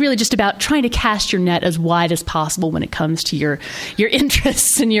 it's really just about trying to cast your net as wide as possible when it comes to your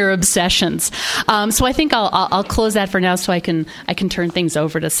interests and your obsessions. So I think I'll close that for now, so I can turn things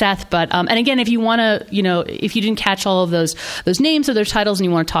over to Seth. But and again, if you want to, if you didn't catch all of those names or those titles and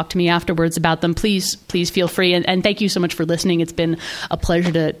you want to talk to me afterwards about them, please feel free. And thank you so much for listening. It's been a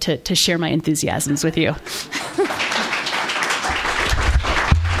pleasure to share my enthusiasms with you.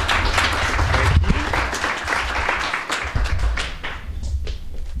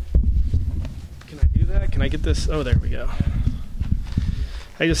 Can I do that? Can I get this? Oh, there we go.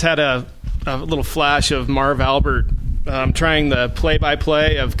 I just had a little flash of Marv Albert trying the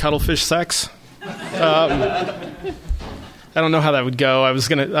play-by-play of cuttlefish sex. I don't know how that would go. I was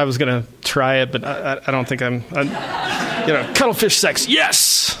gonna try it, but I don't think I'm cuttlefish sex.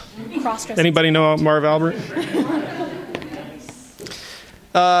 Yes. Anybody know Marv Albert?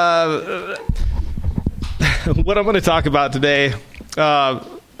 What I'm going to talk about today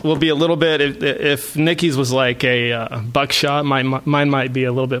will be a little bit. If Nikki's was like a buckshot, mine might be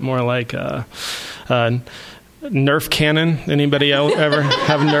a little bit more like a Nerf cannon. Anybody ever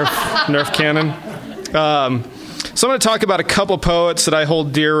have a Nerf cannon? So I'm going to talk about a couple poets that I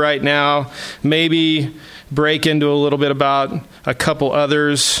hold dear right now, maybe break into a little bit about a couple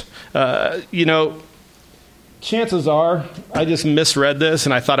others. Chances are I just misread this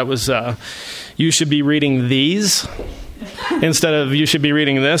and I thought it was you should be reading these instead of you should be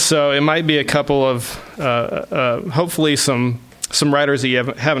reading this. So it might be a couple of hopefully some writers that you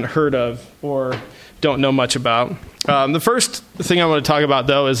haven't heard of or don't know much about. The first thing I want to talk about,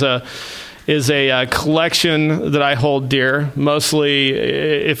 though, is a collection that I hold dear. Mostly,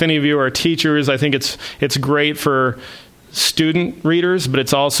 if any of you are teachers, I think it's great for student readers, but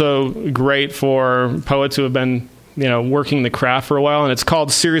it's also great for poets who have been working the craft for a while. And it's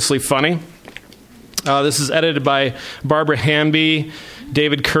called Seriously Funny. This is edited by Barbara Hamby,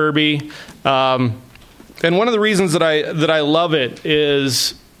 David Kirby, and one of the reasons that I love it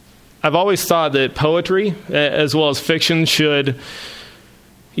is I've always thought that poetry, as well as fiction, should,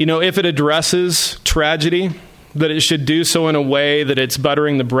 if it addresses tragedy, that it should do so in a way that it's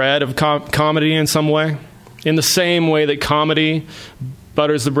buttering the bread of comedy in some way, in the same way that comedy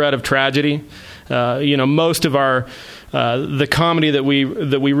butters the bread of tragedy. Most of our the comedy that we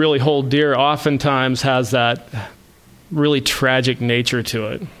really hold dear oftentimes has that really tragic nature to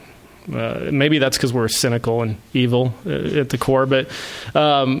it. Maybe that's because we're cynical and evil at the core, but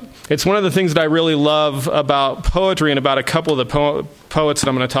it's one of the things that I really love about poetry and about a couple of the poets that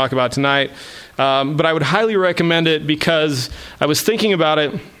I'm going to talk about tonight. But I would highly recommend it because I was thinking about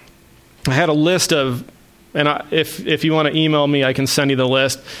it. I had a list of, and if you want to email me, I can send you the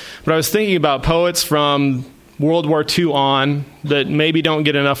list. But I was thinking about poets from World War II on that maybe don't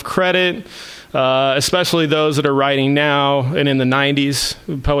get enough credit, especially those that are writing now and in the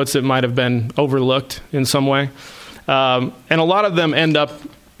 90s, poets that might have been overlooked in some way. And a lot of them end up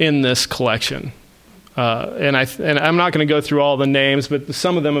in this collection. And I'm not going to go through all the names, but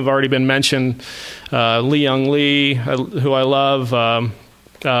some of them have already been mentioned. Lee Young Lee, who I love,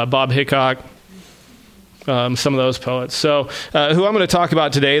 Bob Hickok, some of those poets. So who I'm going to talk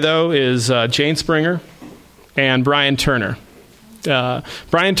about today, though, is Jane Springer and Brian Turner.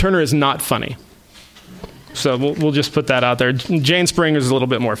 Brian Turner is not funny. So we'll just put that out there. Jane Springer is a little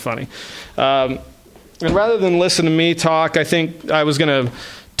bit more funny. And rather than listen to me talk, I think I was going to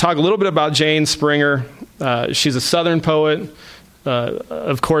talk a little bit about Jane Springer. She's a Southern poet,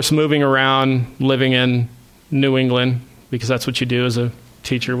 of course, moving around, living in New England, because that's what you do as a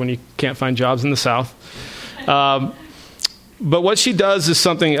teacher when you can't find jobs in the South. But what she does is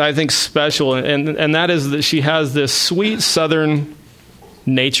something I think special, and that is that she has this sweet Southern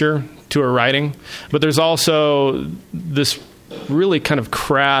nature to her writing, but there's also this really kind of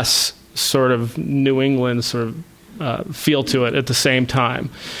crass sort of New England sort of feel to it at the same time.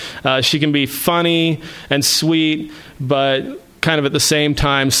 She can be funny and sweet, but kind of at the same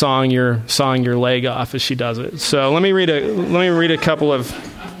time sawing your leg off as she does it. So let me read a couple of,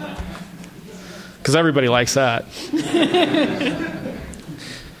 because everybody likes that.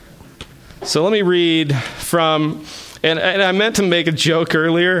 So let me read from, and I meant to make a joke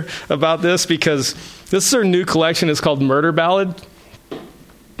earlier about this because this is her new collection. It's called Murder Ballad.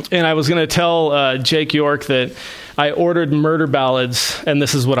 And I was going to tell Jake York that I ordered Murder Ballads, and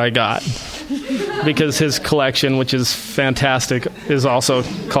this is what I got. Because his collection, which is fantastic, is also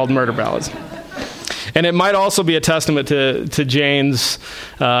called Murder Ballads. And it might also be a testament to Jane's.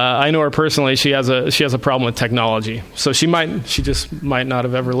 I know her personally. She has a problem with technology, so she just might not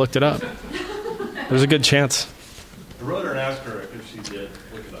have ever looked it up. There's a good chance. I wrote her and asked her if she did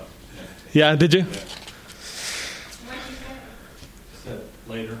look it up. Yeah, did you? Said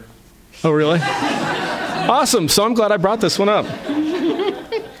later. Oh, really? Awesome. So I'm glad I brought this one up.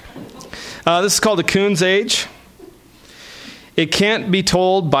 This is called A Coon's Age. It can't be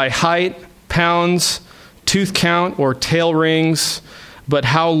told by height, pounds, tooth count, or tail rings, but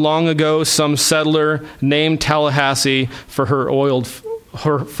how long ago some settler named Tallahassee for her old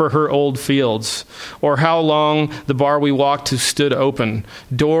fields, or how long the bar we walked to stood open,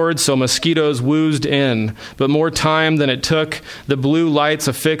 doored so mosquitoes woozed in, but more time than it took the blue lights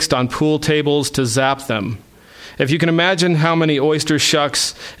affixed on pool tables to zap them. If you can imagine how many oyster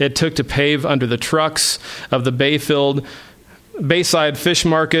shucks it took to pave under the trucks of the Bayside fish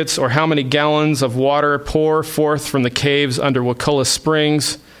markets, or how many gallons of water pour forth from the caves under Wakulla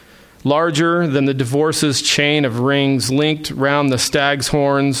Springs, larger than the divorce's chain of rings linked round the stag's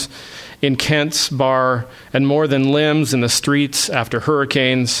horns in Kent's bar, and more than limbs in the streets after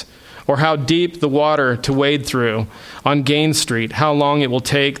hurricanes, or how deep the water to wade through on Gain Street, how long it will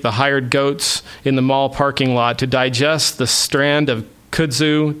take the hired goats in the mall parking lot to digest the strand of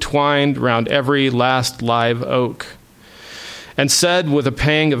kudzu twined round every last live oak. And said with a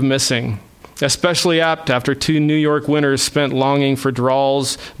pang of missing, especially apt after 2 New York winters spent longing for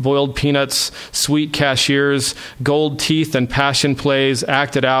drawls, boiled peanuts, sweet cashiers, gold teeth, and passion plays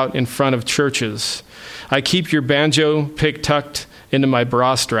acted out in front of churches. I keep your banjo pick tucked into my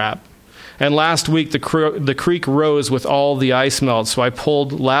bra strap. And last week the creek rose with all the ice melt, so I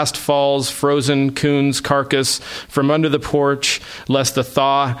pulled last fall's frozen coon's carcass from under the porch, lest the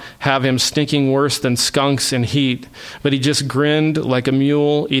thaw have him stinking worse than skunks in heat. But he just grinned like a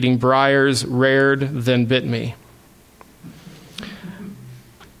mule eating briars, rared, then bit me.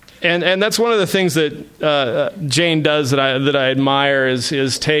 And that's one of the things that Jane does that I admire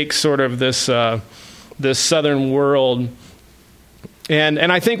is take sort of this southern world.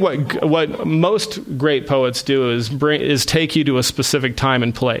 And I think what most great poets do is take you to a specific time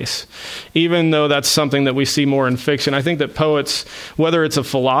and place. Even though that's something that we see more in fiction, I think that poets, whether it's a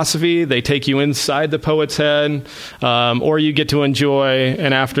philosophy, they take you inside the poet's head, or you get to enjoy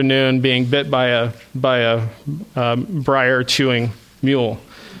an afternoon being bit by a briar chewing mule.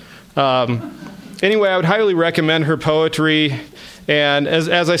 Anyway, I would highly recommend her poetry. And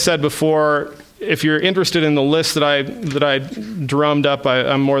as I said before, if you're interested in the list that I drummed up,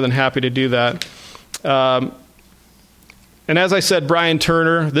 I'm more than happy to do that. And And as I said, Brian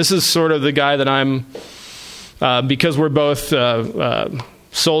Turner, this is sort of the guy that I'm, because we're both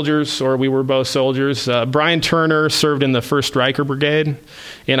soldiers, or we were both soldiers. Brian Turner served in the 1st Stryker Brigade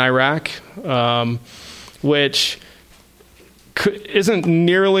in Iraq, which isn't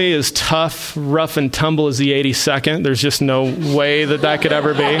nearly as tough, rough and tumble as the 82nd. There's just no way that could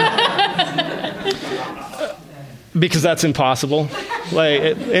ever be. Because that's impossible. Like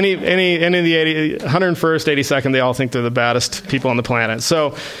any of the 101st, 82nd, they all think they're the baddest people on the planet.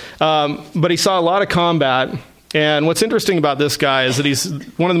 So, but he saw a lot of combat. And what's interesting about this guy is that he's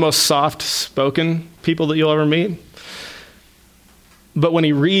one of the most soft-spoken people that you'll ever meet. But when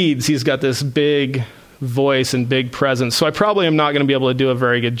he reads, he's got this big voice and big presence. So I probably am not going to be able to do a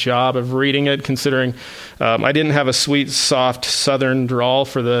very good job of reading it, considering I didn't have a sweet, soft Southern drawl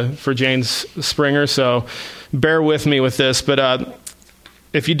for Jane Springer. So bear with me with this. But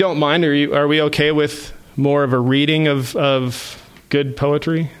if you don't mind, are we okay with more of a reading of good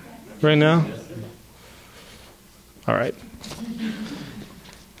poetry right now? All right.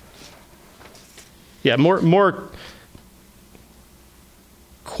 Yeah, more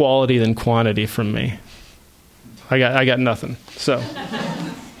quality than quantity from me. I got nothing. So,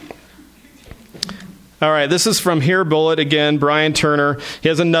 all right, this is from Here Bullet again, Brian Turner. He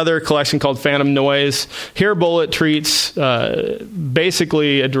has another collection called Phantom Noise. Here Bullet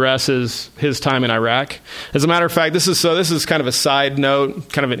basically addresses his time in Iraq. As a matter of fact, this is kind of a side note,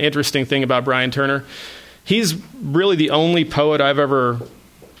 kind of an interesting thing about Brian Turner. He's really the only poet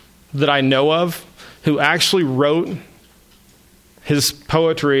that I know of who actually wrote his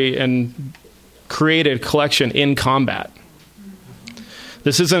poetry and created a collection in combat.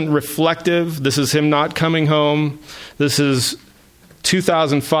 This isn't reflective. This is him not coming home. This is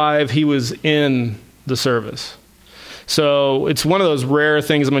 2005. He was in the service. So it's one of those rare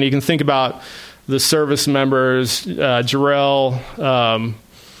things. I mean, you can think about the service members, Jarrell,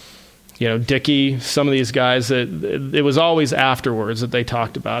 Dickey, some of these guys, that it was always afterwards that they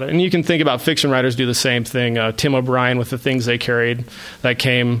talked about it. And you can think about fiction writers do the same thing. Tim O'Brien with the things they carried that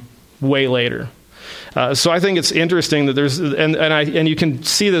came way later. So I think it's interesting that there's, and you can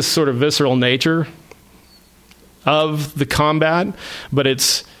see this sort of visceral nature of the combat, but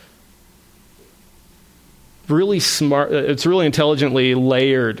it's really smart. It's really intelligently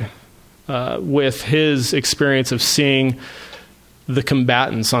layered with his experience of seeing the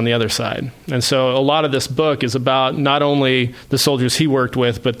combatants on the other side. And so a lot of this book is about not only the soldiers he worked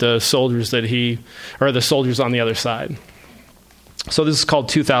with, but the soldiers the soldiers on the other side. So this is called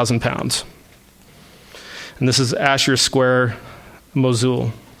 2,000 Pounds. And this is Asher Square,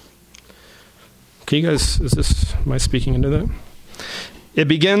 Mosul. Can you guys, am I speaking into that? It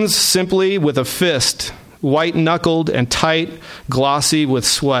begins simply with a fist, white-knuckled and tight, glossy with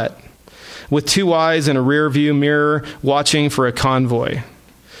sweat, with 2 eyes and a rear-view mirror watching for a convoy.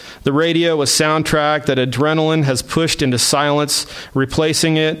 The radio, a soundtrack that adrenaline has pushed into silence,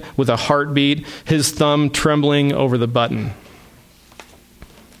 replacing it with a heartbeat, his thumb trembling over the button.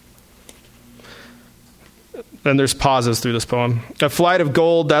 And there's pauses through this poem. A flight of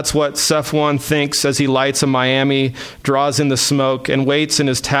gold, that's what Safwan thinks as he lights a Miami, draws in the smoke, and waits in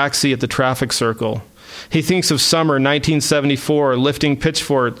his taxi at the traffic circle. He thinks of summer 1974, lifting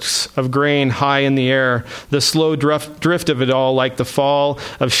pitchforks of grain high in the air, the slow drift of it all like the fall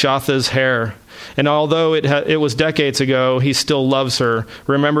of Shatha's hair. And although it was decades ago, he still loves her,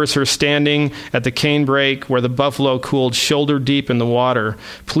 remembers her standing at the canebrake where the buffalo cooled shoulder deep in the water,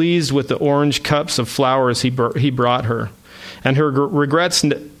 pleased with the orange cups of flowers he brought her. And her regrets...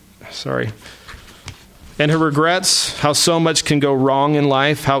 And her regrets, how so much can go wrong in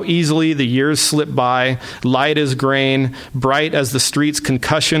life, how easily the years slip by, light as grain, bright as the street's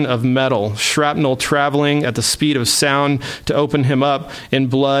concussion of metal, shrapnel traveling at the speed of sound to open him up in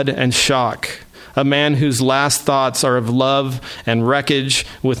blood and shock. A man whose last thoughts are of love and wreckage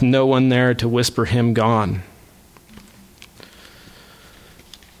with no one there to whisper him gone.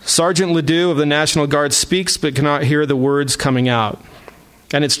 Sergeant Ledoux of the National Guard speaks but cannot hear the words coming out.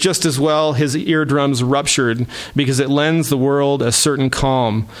 And it's just as well his eardrums ruptured because it lends the world a certain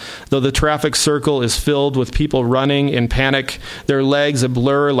calm. Though the traffic circle is filled with people running in panic, their legs a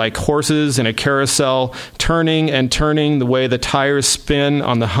blur like horses in a carousel, turning and turning the way the tires spin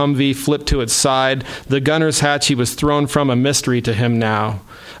on the Humvee flipped to its side. The gunner's hatch he was thrown from a mystery to him now.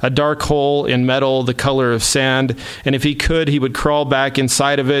 A dark hole in metal the color of sand, and if he could, he would crawl back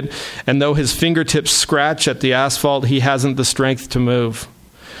inside of it, and though his fingertips scratch at the asphalt, he hasn't the strength to move.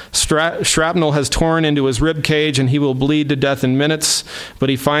 Shrapnel has torn into his rib cage and he will bleed to death in minutes, but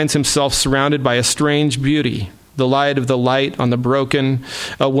he finds himself surrounded by a strange beauty, the light of the light on the broken,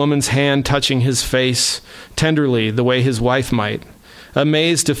 a woman's hand touching his face, tenderly the way his wife might.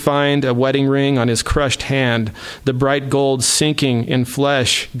 Amazed to find a wedding ring on his crushed hand, the bright gold sinking in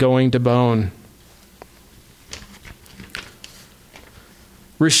flesh, going to bone.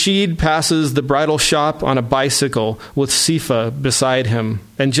 Rashid passes the bridal shop on a bicycle with Sifa beside him,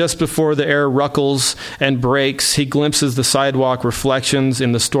 and just before the air ruckles and breaks, he glimpses the sidewalk reflections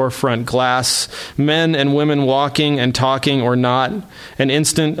in the storefront glass, men and women walking and talking or not, an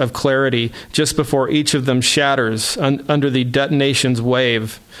instant of clarity just before each of them shatters under the detonation's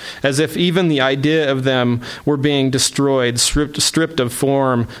wave, as if even the idea of them were being destroyed, stripped of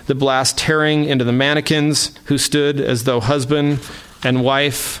form, the blast tearing into the mannequins who stood as though husband and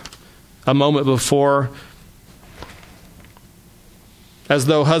wife a moment before,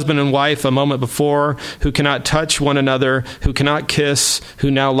 who cannot touch one another, who cannot kiss, who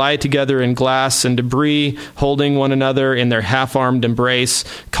now lie together in glass and debris, holding one another in their half-armed embrace,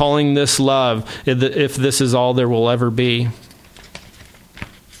 calling this love, if this is all there will ever be.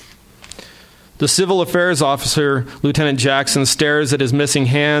 The civil affairs officer, Lieutenant Jackson, stares at his missing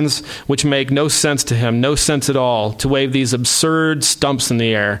hands, which make no sense to him, no sense at all, to wave these absurd stumps in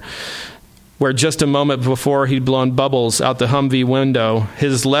the air, where just a moment before he'd blown bubbles out the Humvee window,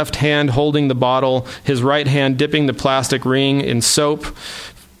 his left hand holding the bottle, his right hand dipping the plastic ring in soap,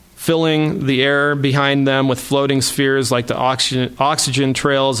 filling the air behind them with floating spheres like the oxygen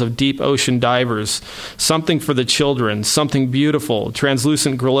trails of deep ocean divers. Something for the children, something beautiful,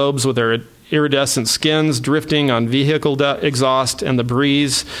 translucent globes with their iridescent skins drifting on vehicle exhaust and the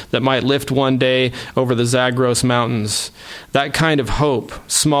breeze that might lift one day over the Zagros Mountains. That kind of hope,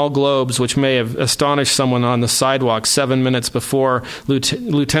 small globes which may have astonished someone on the sidewalk 7 minutes before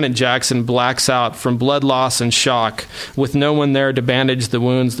Lieutenant Jackson blacks out from blood loss and shock, with no one there to bandage the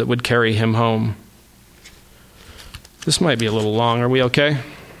wounds that would carry him home. This might be a little long. Are we okay?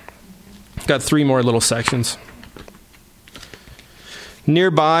 Got 3 more little sections.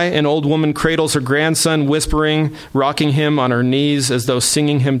 Nearby, an old woman cradles her grandson, whispering, rocking him on her knees as though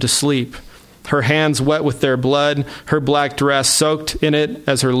singing him to sleep. Her hands wet with their blood, her black dress soaked in it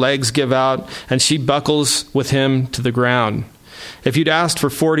as her legs give out, and she buckles with him to the ground. If you'd asked for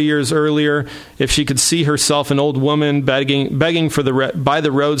 40 years earlier if she could see herself an old woman begging by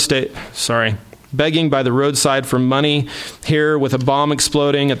the roadside for money, here with a bomb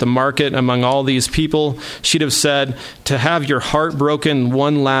exploding at the market among all these people, she'd have said, to have your heart broken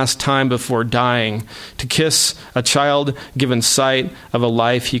one last time before dying, to kiss a child given sight of a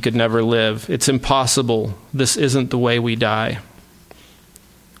life he could never live. It's impossible. This isn't the way we die.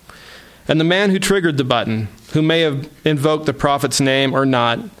 And the man who triggered the button, who may have invoked the prophet's name or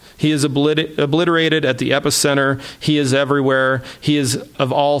not, he is obliterated at the epicenter. He is everywhere. He is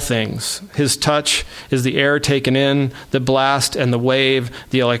of all things. His touch is the air taken in, the blast and the wave,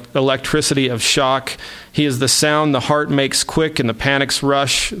 the electricity of shock. He is the sound the heart makes quick in the panic's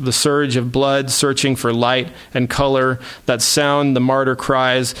rush, the surge of blood searching for light and color, that sound the martyr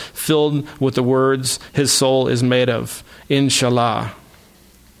cries, filled with the words his soul is made of. Inshallah.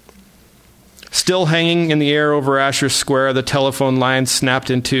 Still hanging in the air over Asher Square, the telephone line snapped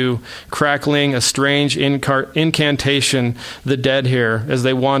into, crackling a strange incantation, the dead hear, as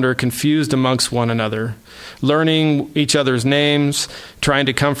they wander confused amongst one another, learning each other's names, trying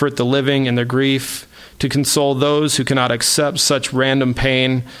to comfort the living in their grief, to console those who cannot accept such random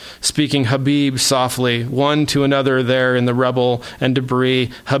pain, speaking Habib softly, one to another there in the rubble and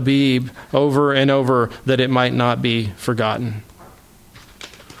debris, Habib, over and over, that it might not be forgotten.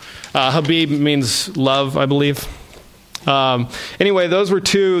 Habib means love, I believe. Anyway, those were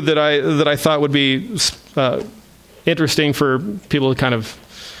 2 that I thought would be interesting for people to kind of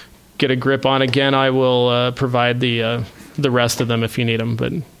get a grip on. Again, I will provide the rest of them if you need them,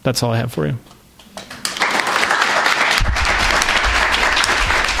 but that's all I have for you.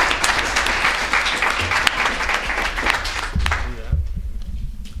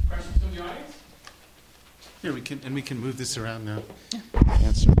 Questions from the audience? Here we can move this around now. Yeah.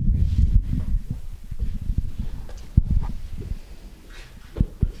 Answer.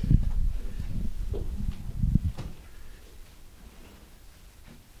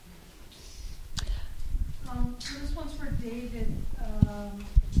 This one's for David. Can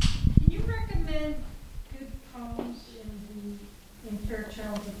you recommend good poems in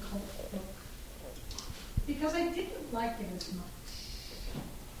Fairchild the Cult book? Because I didn't like it as much.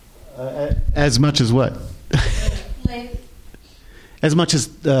 As much as what? Lathe. As much as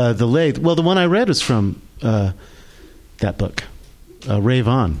the Lathe. Well, the one I read was from that book, Ray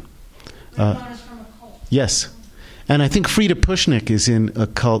Vaughan. Ray Vaughan is from a cult. Yes. And I think Frida Pushnik is in a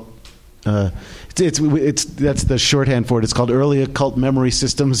cult That's the shorthand for it. It's called Early Occult Memory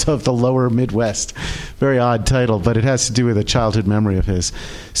Systems of the Lower Midwest. Very odd title, but it has to do with a childhood memory of his.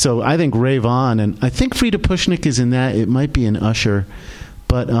 So I think Ray Vaughan, and I think Frida Pushnik is in that. It might be an Usher,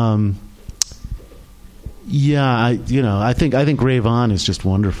 but I think Ray Vaughan is just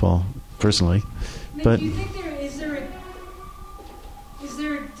wonderful, personally. But do you think is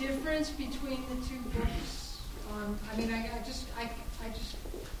there a difference between the two books?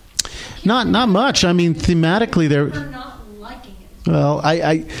 Not much. I mean, thematically, they're not liking it. Well,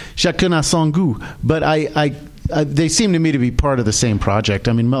 chacun a son goût, but they seem to me to be part of the same project.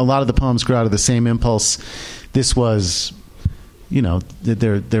 I mean, a lot of the poems grew out of the same impulse. This was,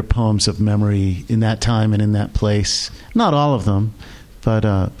 they're poems of memory in that time and in that place. Not all of them,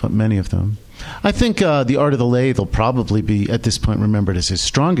 but many of them. I think The Art of the Lathe will probably be, at this point, remembered as his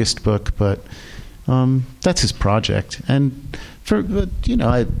strongest book, but that's his project. And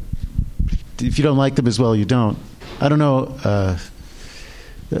if you don't like them as well, you don't. I don't know.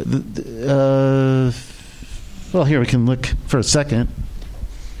 Well, here we can look for a second.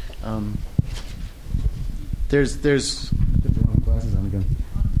 There's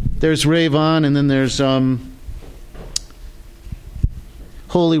Ray Vaughan, and then there's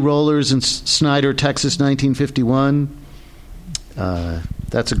Holy Rollers in Snyder, Texas, 1951.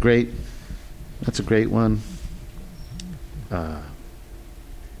 That's a great one.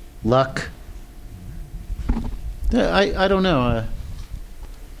 Luck. I don't know.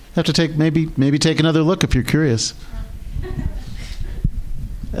 Have to maybe take another look if you're curious.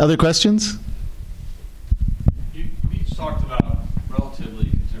 Other questions? You each talked about relatively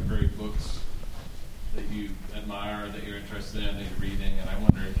contemporary books that you admire, that you're interested in, that you're reading, and I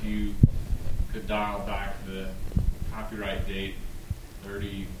wonder if you could dial back the copyright date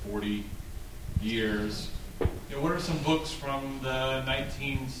 30, 40 years. What are some books from the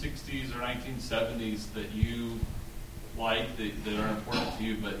 1960s or 1970s that you like, that are important to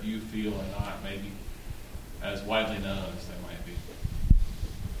you, but you feel are not maybe as widely known as they might be?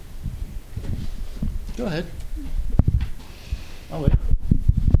 Go ahead. I'll wait.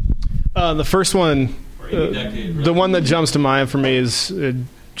 The first one, the one that jumps to mind for me is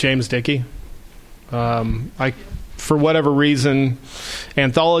James Dickey. For whatever reason,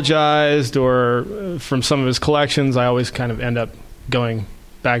 anthologized or from some of his collections, I always kind of end up going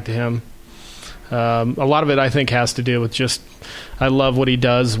back to him. A lot of it, I think, has to do with just I love what he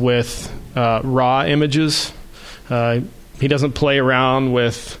does with raw images. He doesn't play around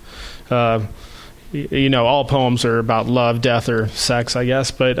with, all poems are about love, death, or sex, I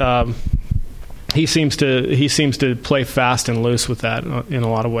guess, but he seems to play fast and loose with that in a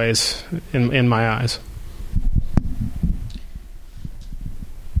lot of ways, in my eyes.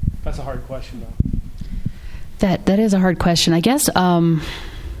 That's a hard question, though. That is a hard question. I guess I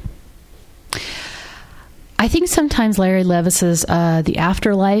think sometimes Larry Levis's The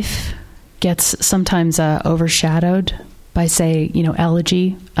Afterlife gets sometimes overshadowed by, say,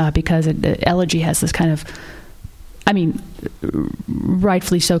 Elegy, because Elegy has this kind of,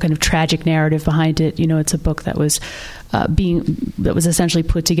 rightfully so, kind of tragic narrative behind it. It's a book that was essentially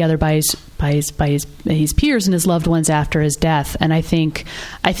put together by his peers and his loved ones after his death. And I think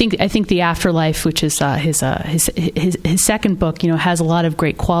The Afterlife, which is his second book, has a lot of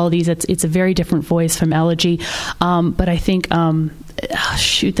great qualities. It's a very different voice from Elegy, but I think the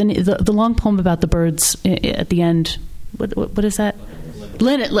long poem about the birds at the end. What is that?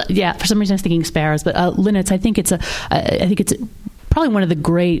 Linnet. Yeah, for some reason I was thinking sparrows, but linnets. I think it's probably one of the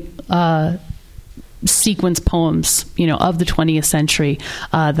great sequence poems, of the 20th century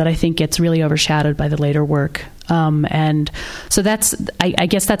that I think gets really overshadowed by the later work. And so I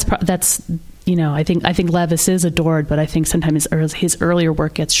guess that's I think Levis is adored, but I think sometimes his earlier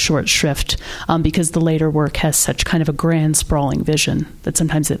work gets short shrift because the later work has such kind of a grand, sprawling vision that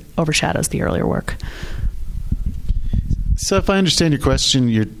sometimes it overshadows the earlier work. So if I understand your question,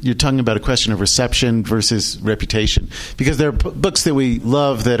 you're talking about a question of reception versus reputation. Because there are books that we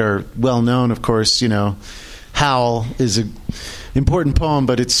love that are well known, of course. Howl is an important poem,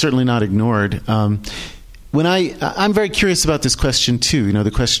 but it's certainly not ignored. I'm very curious about this question too,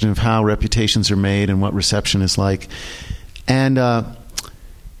 the question of how reputations are made and what reception is like. And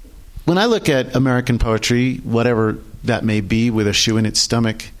when I look at American poetry, whatever that may be, with a shoe in its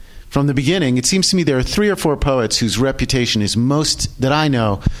stomach, from the beginning, it seems to me there are 3 or 4 poets whose reputation is most, that I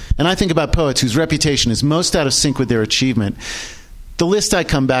know, and I think about poets whose reputation is most out of sync with their achievement. The list I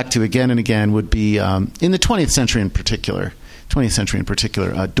come back to again and again would be, in the 20th century in particular, 20th century in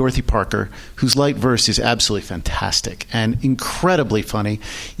particular, Dorothy Parker, whose light verse is absolutely fantastic and incredibly funny.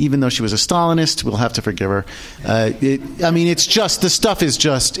 Even though she was a Stalinist, we'll have to forgive her. It's just, the stuff is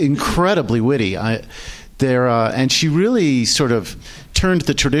just incredibly witty. And she really sort of turned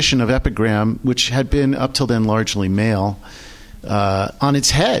the tradition of epigram, which had been up till then largely male, on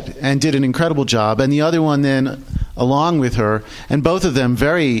its head, and did an incredible job. And the other one then, along with her, and both of them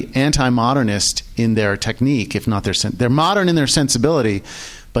very anti-modernist in their technique, if not they're modern in their sensibility,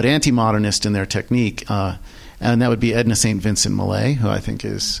 but anti-modernist in their technique. And that would be Edna St. Vincent Millay, who I think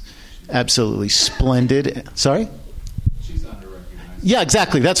is absolutely splendid. Sorry? She's under-recognized. Yeah,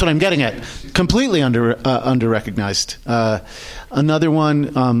 exactly. That's what I'm getting at. Completely under-recognized. Another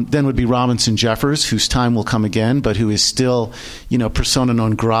one then would be Robinson Jeffers, whose time will come again, but who is still, persona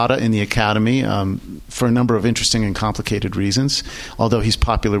non grata in the Academy for a number of interesting and complicated reasons, although he's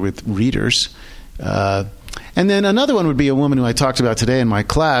popular with readers. And then another one would be a woman who I talked about today in my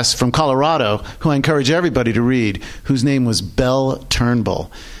class from Colorado, who I encourage everybody to read, whose name was Belle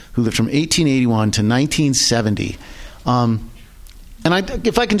Turnbull, who lived from 1881 to 1970.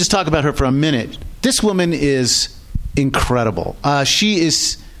 If I can just talk about her for a minute, this woman is incredible. She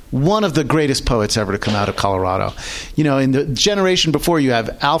is one of the greatest poets ever to come out of Colorado. In the generation before, you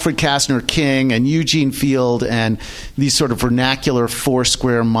have Alfred Kastner King and Eugene Field and these sort of vernacular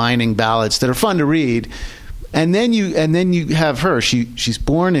four-square mining ballads that are fun to read. And then you have her. She's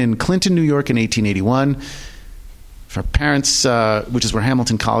born in Clinton, New York in 1881. Her parents, which is where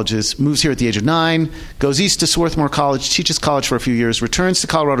Hamilton College is, moves here at the age of 9, goes east to Swarthmore College, teaches college for a few years, returns to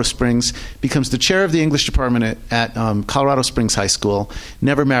Colorado Springs, becomes the chair of the English department at Colorado Springs High School,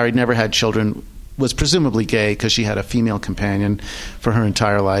 never married, never had children, was presumably gay because she had a female companion for her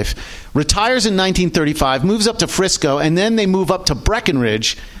entire life, retires in 1935, moves up to Frisco, and then they move up to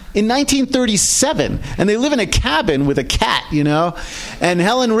Breckenridge in 1937, and they live in a cabin with a cat, And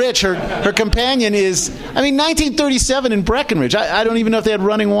Helen Rich, her companion, is, 1937 in Breckenridge. I don't even know if they had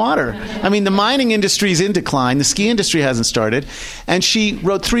running water. The mining industry is in decline. The ski industry hasn't started. And she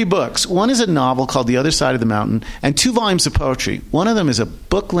wrote 3 books. One is a novel called The Other Side of the Mountain, and 2 volumes of poetry. One of them is a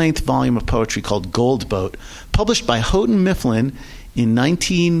book-length volume of poetry called Gold Boat, published by Houghton Mifflin in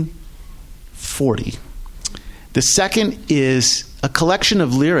 1940. The second is a collection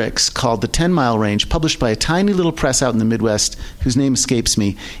of lyrics called The 10 Mile Range, published by a tiny little press out in the Midwest, whose name escapes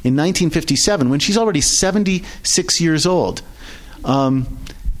me, in 1957, when she's already 76 years old.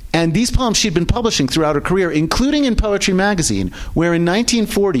 And these poems she'd been publishing throughout her career, including in Poetry Magazine, where in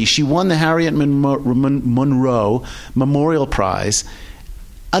 1940 she won the Harriet Monroe Memorial Prize.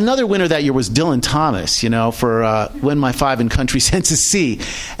 Another winner that year was Dylan Thomas, for When My Five in Country Senses See.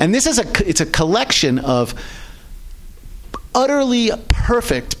 And this is it's a collection of utterly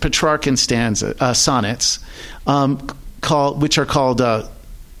perfect Petrarchan sonnets, which are called I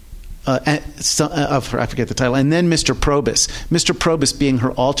forget the title, and then Mr. Probus. Mr. Probus being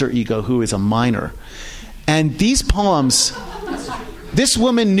her alter ego, who is a miner. And these poems, this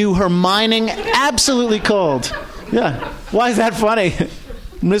woman knew her mining absolutely cold. Yeah, why is that funny?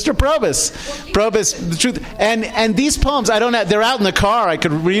 Mr. Probus, the truth. And these poems, they're out in the car. I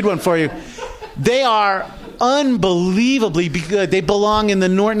could read one for you. They are unbelievably good. They belong in the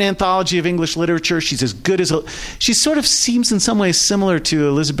Norton Anthology of English Literature. She's as good as she sort of seems in some ways similar to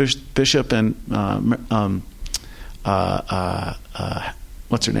Elizabeth Bishop and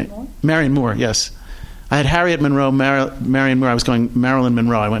what's her name? Marion Moore. Yes, I had Harriet Monroe, Marion Moore. I was going Marilyn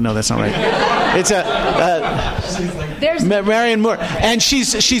Monroe. I went, no, that's not right. It's Marion Moore, and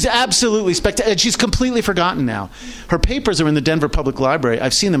she's absolutely spectacular. She's completely forgotten now. Her papers are in the Denver Public Library.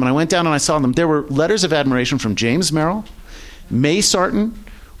 I've seen them, and I went down and I saw them. There were letters of admiration from James Merrill, May Sarton,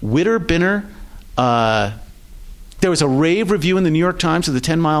 Witter Binner. There was a rave review in the New York Times of the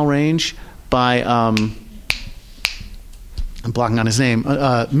 10 Mile Range by I'm blocking on his name,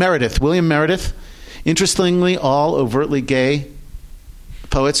 William Meredith. Interestingly, all overtly gay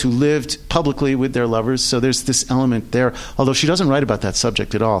poets who lived publicly with their lovers. So there's this element there, although she doesn't write about that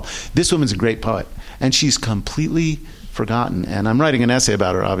subject at all. This woman's a great poet, and she's completely forgotten. And I'm writing an essay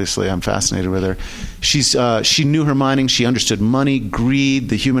about her, obviously. I'm fascinated with her. She knew her mining. She understood money, greed,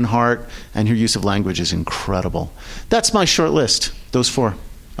 the human heart, and her use of language is incredible. That's my short list, those 4.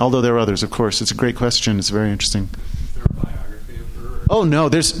 Although there are others, of course. It's a great question. It's very interesting. Oh, no,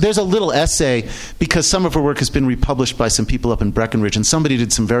 there's a little essay because some of her work has been republished by some people up in Breckenridge, and somebody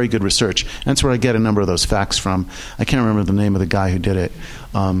did some very good research. That's where I get a number of those facts from. I can't remember the name of the guy who did it.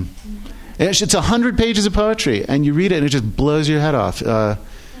 It's 100 pages of poetry, and you read it and it just blows your head off.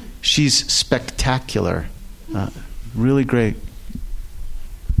 She's spectacular. Really great.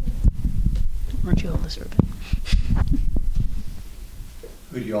 Weren't you Elizabeth?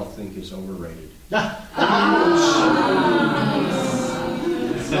 Who do y'all think is overrated? That's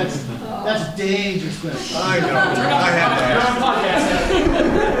a dangerous question. I know. I had to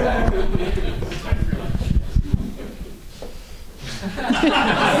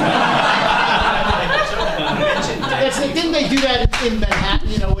ask. Didn't they do that in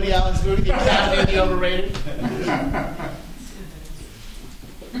Manhattan? Woody Allen's movie, The Academy of the Overrated?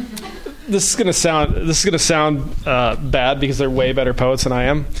 This is gonna sound bad because they're way better poets than I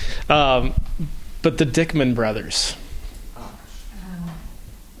am, but the Dickman brothers.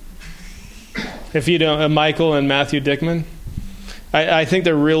 If you don't, Michael and Matthew Dickman, I think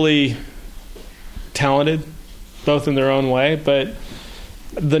they're really talented, both in their own way. But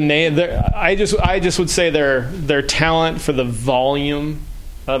I just would say their talent for the volume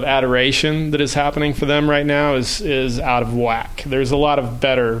of adoration that is happening for them right now is out of whack. There's a lot of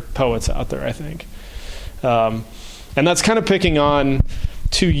better poets out there, I think, and that's kind of picking on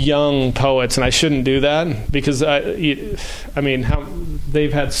two young poets, and I shouldn't do that because they've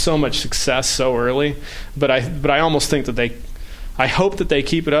had so much success so early. But I almost think that I hope that they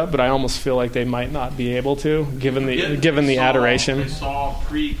keep it up, but I almost feel like they might not be able to, given the adoration. They saw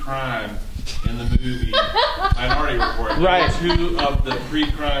pre-crime in the movie Minority Report. Right. Two of the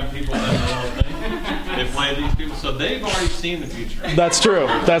pre-crime people in the whole thing. They played these people, so they've already seen the future. That's true.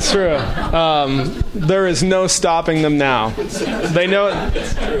 There is no stopping them now. They know it.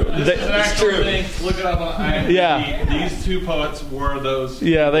 It's true. Look it up on IMDb. Yeah. These two poets were those.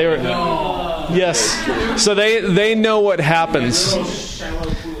 Yeah, they were. Yes. So they know what happens.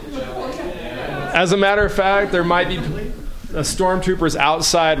 As a matter of fact, there might be stormtroopers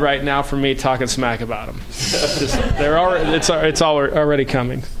outside right now for me talking smack about them. It's already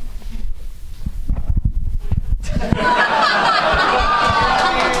coming.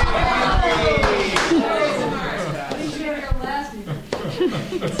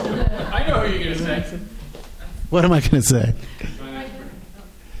 I know who you're going to say. What am I going to say?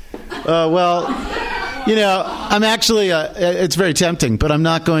 I'm actually, it's very tempting, but I'm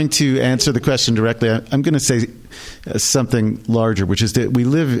not going to answer the question directly. I'm going to say something larger, which is that we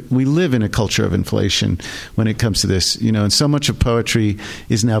live in a culture of inflation when it comes to this, and so much of poetry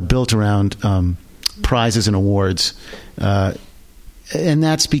is now built around prizes and awards. And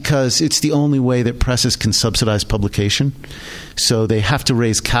that's because it's the only way that presses can subsidize publication. So they have to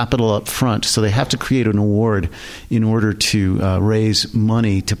raise capital up front. So they have to create an award in order to raise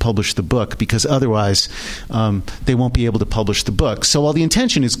money to publish the book, because otherwise they won't be able to publish the book. So while the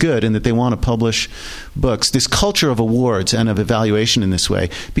intention is good and that they want to publish books, this culture of awards and of evaluation in this way,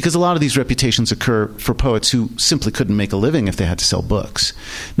 because a lot of these reputations occur for poets who simply couldn't make a living if they had to sell books.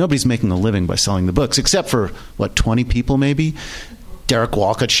 Nobody's making a living by selling the books, except for, 20 people maybe? Derek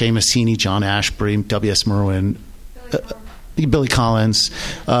Walcott, Seamus Heaney, John Ashbery, W.S. Merwin, Billy Collins,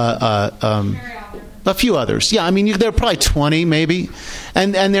 a few others. Yeah, there are probably 20 maybe.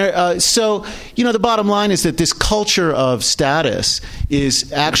 And they're, the bottom line is that this culture of status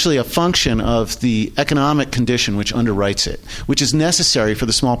is actually a function of the economic condition which underwrites it, which is necessary for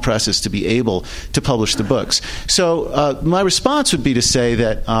the small presses to be able to publish the books. So my response would be to say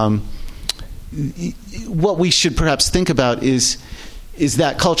that what we should perhaps think about is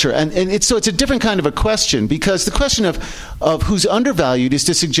that culture. And it's a different kind of a question, because the question of who's undervalued is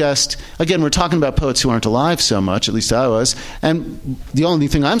to suggest, again, we're talking about poets who aren't alive so much, at least I was, and the only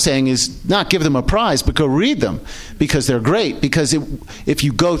thing I'm saying is not give them a prize, but go read them, because they're great. Because if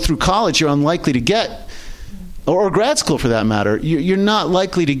you go through college, you're unlikely to get, or grad school for that matter, you're not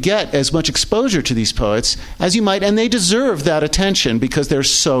likely to get as much exposure to these poets as you might, and they deserve that attention because they're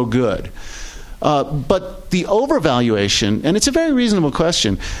so good. But the overvaluation, and it's a very reasonable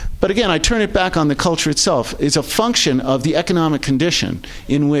question, but again, I turn it back on the culture itself, is a function of the economic condition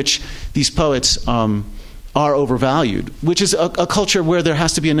in which these poets are overvalued, which is a culture where there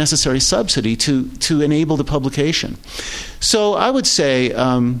has to be a necessary subsidy to enable the publication. So I would say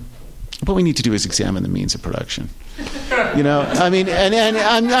what we need to do is examine the means of production. And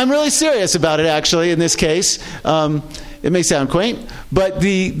I'm really serious about it, actually, in this case. It may sound quaint, but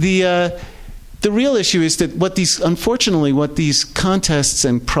the real issue is that what these contests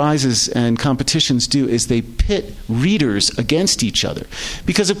and prizes and competitions do is they pit readers against each other.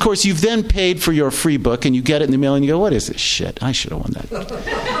 Because, of course, you've then paid for your free book and you get it in the mail and you go, what is this shit? I should have won that.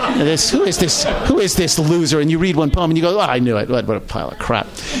 Who is this loser? And you read one poem and you go, I knew it. What a pile of crap.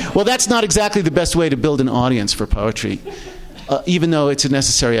 Well, that's not exactly the best way to build an audience for poetry, even though it's a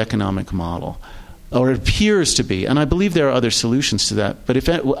necessary economic model. Or it appears to be, and I believe there are other solutions to that.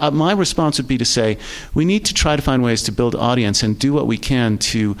 But my response would be to say we need to try to find ways to build audience and do what we can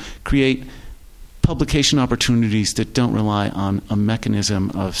to create publication opportunities that don't rely on a mechanism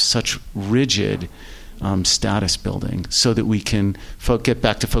of such rigid status building, so that we can get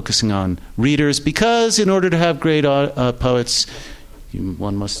back to focusing on readers, because in order to have great poets,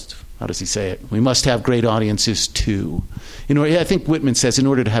 one must, how does he say it? We must have great audiences too. I think Whitman says, in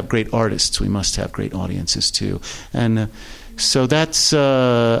order to have great artists, we must have great audiences too. And so that's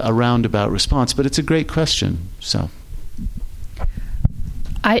a roundabout response, but it's a great question. So,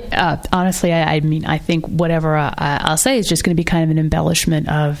 honestly, I think whatever I'll say is just going to be kind of an embellishment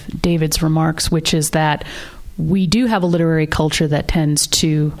of David's remarks, which is that we do have a literary culture that tends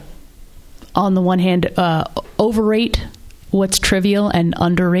to, on the one hand, overrate what's trivial and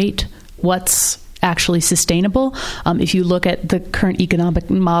underrate what's actually sustainable. If you look at the current economic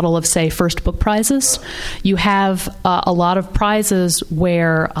model of, say, first book prizes, you have a lot of prizes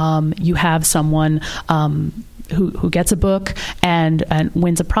where you have someone who gets a book and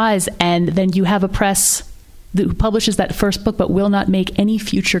wins a prize, and then you have a press who publishes that first book but will not make any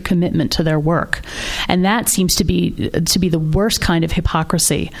future commitment to their work. And that seems to be the worst kind of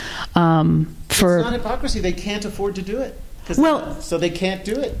hypocrisy. It's not hypocrisy. They can't afford to do it. So they can't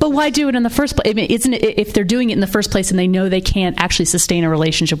do it. But why do it in the first place? I mean, isn't it, if they're doing it in the first place and they know they can't actually sustain a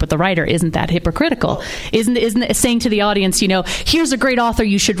relationship with the writer, isn't that hypocritical? Isn't it saying to the audience, here's a great author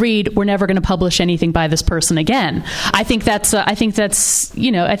you should read, we're never going to publish anything by this person again? I think it's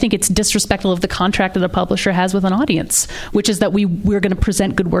disrespectful of the contract that a publisher has with an audience, which is that we're going to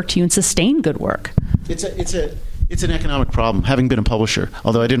present good work to you and sustain good work. It's an economic problem, having been a publisher,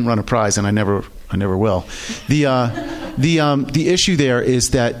 although I didn't run a prize and I never will. The issue there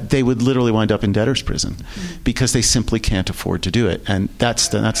is that they would literally wind up in debtor's prison because they simply can't afford to do it, and that's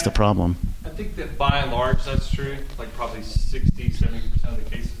the problem. I think that by and large that's true, like probably 60-70% of the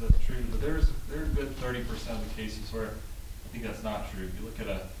cases that's true, but there's a good 30% of the cases where I think that's not true. If you look at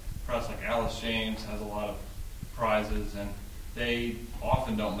a press like Alice James has a lot of prizes, and they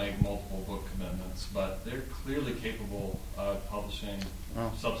often don't make multiple book commitments, but they're clearly capable of publishing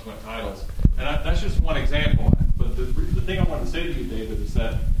subsequent titles. And that's just one example. But the thing I want to say to you, David, is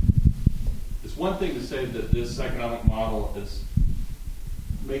that it's one thing to say that this economic model is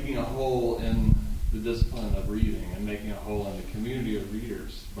making a hole in the discipline of reading and making a hole in the community of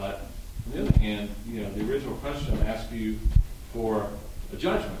readers. But on the other hand, the original question asked you for a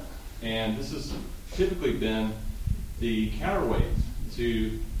judgment. And this has typically been the counterweight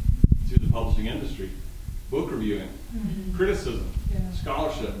to the publishing industry: book reviewing, criticism,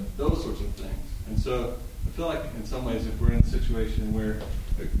 scholarship, those sorts of things. And so I feel like in some ways, if we're in a situation where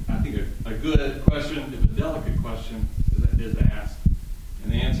I think a good question, if a delicate question is asked,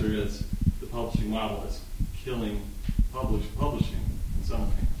 and the answer is the publishing model is killing publishing in some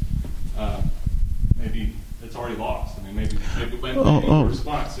way, maybe it's already lost. I mean, maybe the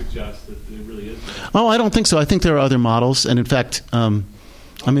response suggests that it really is. I don't think so. I think there are other models, and in fact,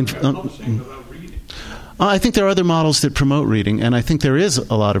 I think there are other models that promote reading, and I think there is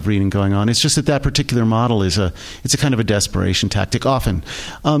a lot of reading going on. It's just that particular model it's a kind of a desperation tactic. Often,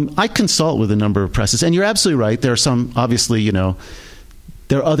 I consult with a number of presses, and you're absolutely right. There are some, obviously,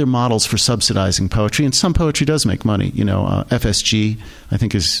 there are other models for subsidizing poetry, and some poetry does make money. FSG, I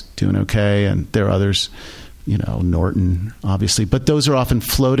think, is doing okay, and there are others. Norton, obviously. But those are often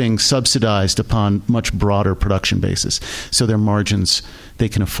floating, subsidized upon much broader production basis. So their margins, they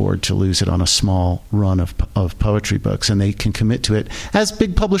can afford to lose it on a small run of poetry books, and they can commit to it, as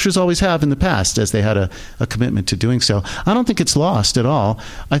big publishers always have in the past, as they had a commitment to doing so. I don't think it's lost at all.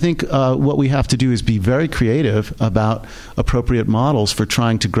 I think what we have to do is be very creative about appropriate models for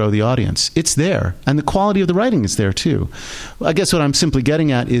trying to grow the audience. It's there, and the quality of the writing is there, too. I guess what I'm simply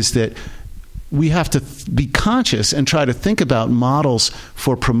getting at is that we have to be conscious and try to think about models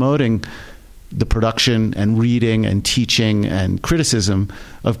for promoting the production and reading and teaching and criticism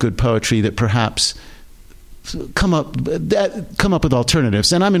of good poetry that perhaps come up with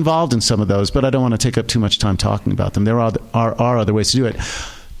alternatives. And I'm involved in some of those, but I don't want to take up too much time talking about them. There are other ways to do it.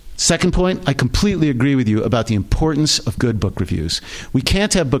 Second point, I completely agree with you about the importance of good book reviews. We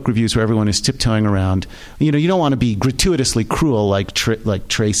can't have book reviews where everyone is tiptoeing around. You don't want to be gratuitously cruel like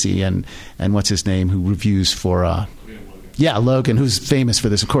Tracy and what's his name, who reviews for Logan, who's famous for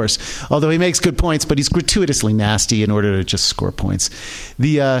this, of course. Although he makes good points, but he's gratuitously nasty in order to just score points.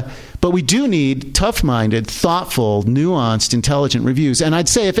 But we do need tough-minded, thoughtful, nuanced, intelligent reviews. And I'd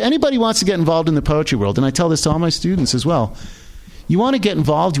say if anybody wants to get involved in the poetry world, and I tell this to all my students as well, you want to get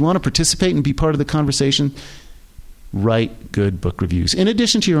involved, you want to participate and be part of the conversation, write good book reviews, in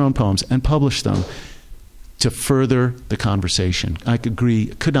addition to your own poems, and publish them. to further the conversation.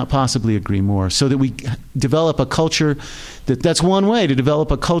 Could not possibly agree more. So that we develop a culture that's one way to develop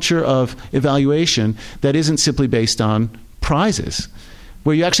a culture of evaluation that isn't simply based on prizes,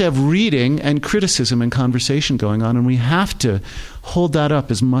 where you actually have reading and criticism and conversation going on, and we have to hold that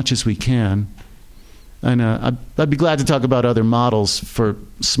up as much as we can. And I'd be glad to talk about other models for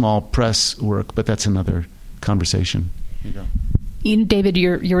small press work, but that's another conversation. Here you go. David,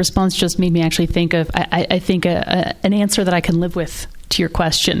 your response just made me actually think of, I think, an answer that I can live with to your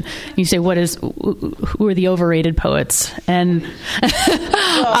question. You say, who are the overrated poets? And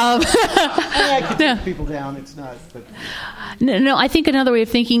I could take people down. It's not. But. No, I think another way of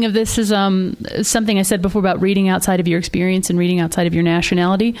thinking of this is something I said before about reading outside of your experience and reading outside of your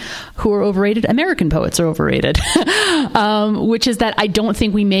nationality. Who are overrated? American poets are overrated, which is that I don't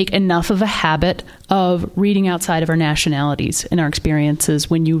think we make enough of a habit of reading outside of our nationalities and our experiences.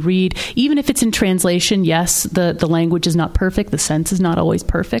 When you read, even if it's in translation, yes, the language is not perfect, the sense is not always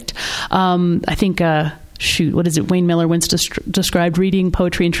perfect. I think... what is it? Wayne Miller once described reading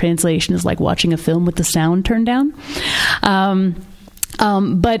poetry in translation as like watching a film with the sound turned down.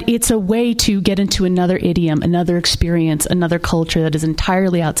 But it's a way to get into another idiom, another experience, another culture that is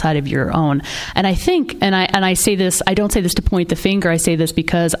entirely outside of your own. And I think, and I say this, I don't say this to point the finger, I say this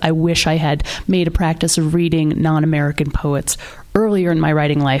because I wish I had made a practice of reading non-American poets earlier in my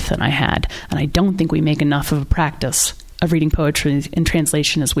writing life than I had. And I don't think we make enough of a practice of reading poetry in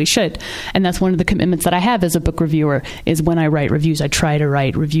translation as we should. And that's one of the commitments that I have as a book reviewer, is when I write reviews, I try to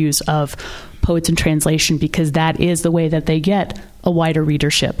write reviews of poets in translation, because that is the way that they get a wider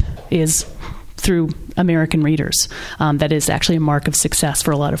readership, is through American readers. That is actually a mark of success for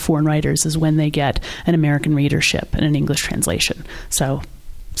a lot of foreign writers, is when they get an American readership and an English translation. So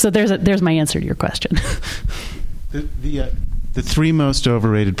there's my answer to your question. The three most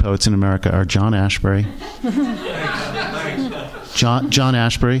overrated poets in America are John Ashbery, John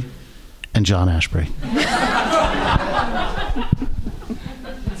Ashbery, and John Ashbery. I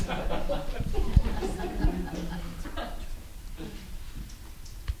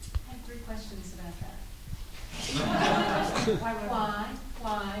have 3 questions about that. Why, and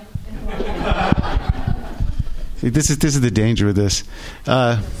why? See, this is the danger of this.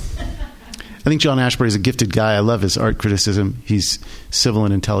 I think John Ashbery is a gifted guy. I love his art criticism. He's civil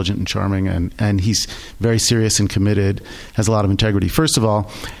and intelligent and charming, and he's very serious and committed, has a lot of integrity. First of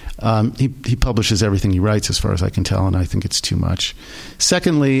all, he publishes everything he writes, as far as I can tell, and I think it's too much.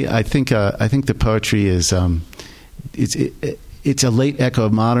 Secondly, I think the poetry is it's a late echo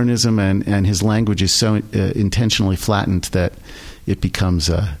of modernism, and his language is so intentionally flattened that it becomes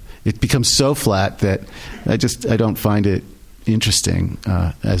so flat that I don't find it interesting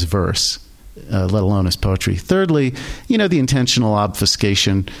as verse. Let alone as poetry. Thirdly, the intentional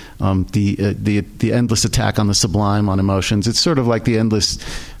obfuscation, the endless attack on the sublime, on emotions. It's sort of like the endless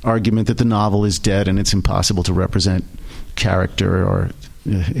argument that the novel is dead and it's impossible to represent character or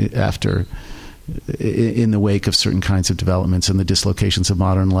after in the wake of certain kinds of developments and the dislocations of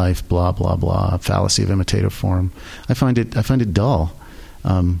modern life. Blah blah blah. Fallacy of imitative form. I find it dull.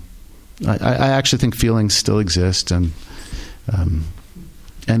 I actually think feelings still exist, and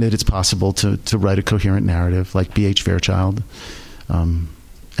that it's possible to write a coherent narrative like B.H. Fairchild. And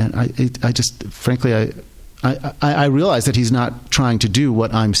I just, frankly, I realize that he's not trying to do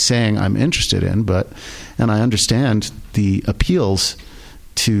what I'm saying I'm interested in, and I understand the appeals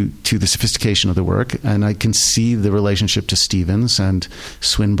to the sophistication of the work, and I can see the relationship to Stevens and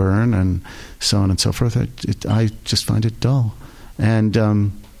Swinburne and so on and so forth. I just find it dull. And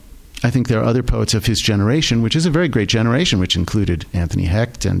I think there are other poets of his generation, which is a very great generation, which included Anthony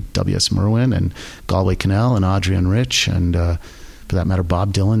Hecht and W.S. Merwin and Galway Kinnell and Adrienne Rich and, for that matter,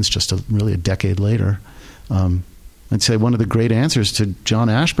 Bob Dylan's just really a decade later. I'd say one of the great answers to John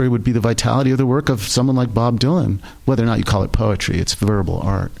Ashbery would be the vitality of the work of someone like Bob Dylan, whether or not you call it poetry, it's verbal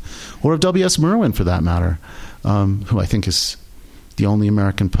art. Or of W.S. Merwin, for that matter, who I think is the only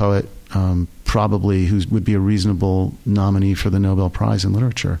American poet probably who would be a reasonable nominee for the Nobel Prize in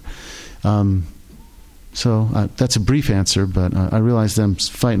Literature. So that's a brief answer, but I realize them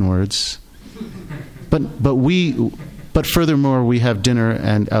fighting words. But furthermore, we have dinner,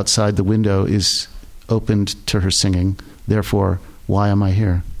 and outside the window is opened to her singing. Therefore, why am I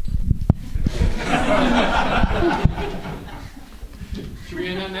here? Should we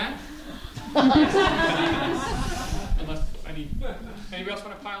end on that? Anybody else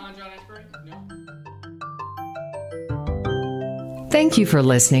want to pile on John Ashbery? No? Thank you for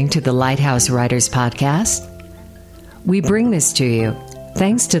listening to the Lighthouse Writers Podcast. We bring this to you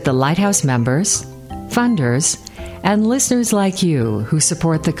thanks to the Lighthouse members, funders, and listeners like you who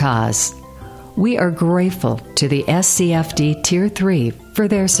support the cause. We are grateful to the SCFD Tier 3 for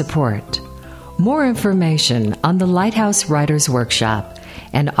their support. More information on the Lighthouse Writers Workshop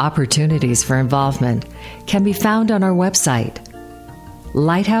and opportunities for involvement can be found on our website,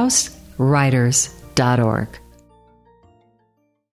 lighthousewriters.org.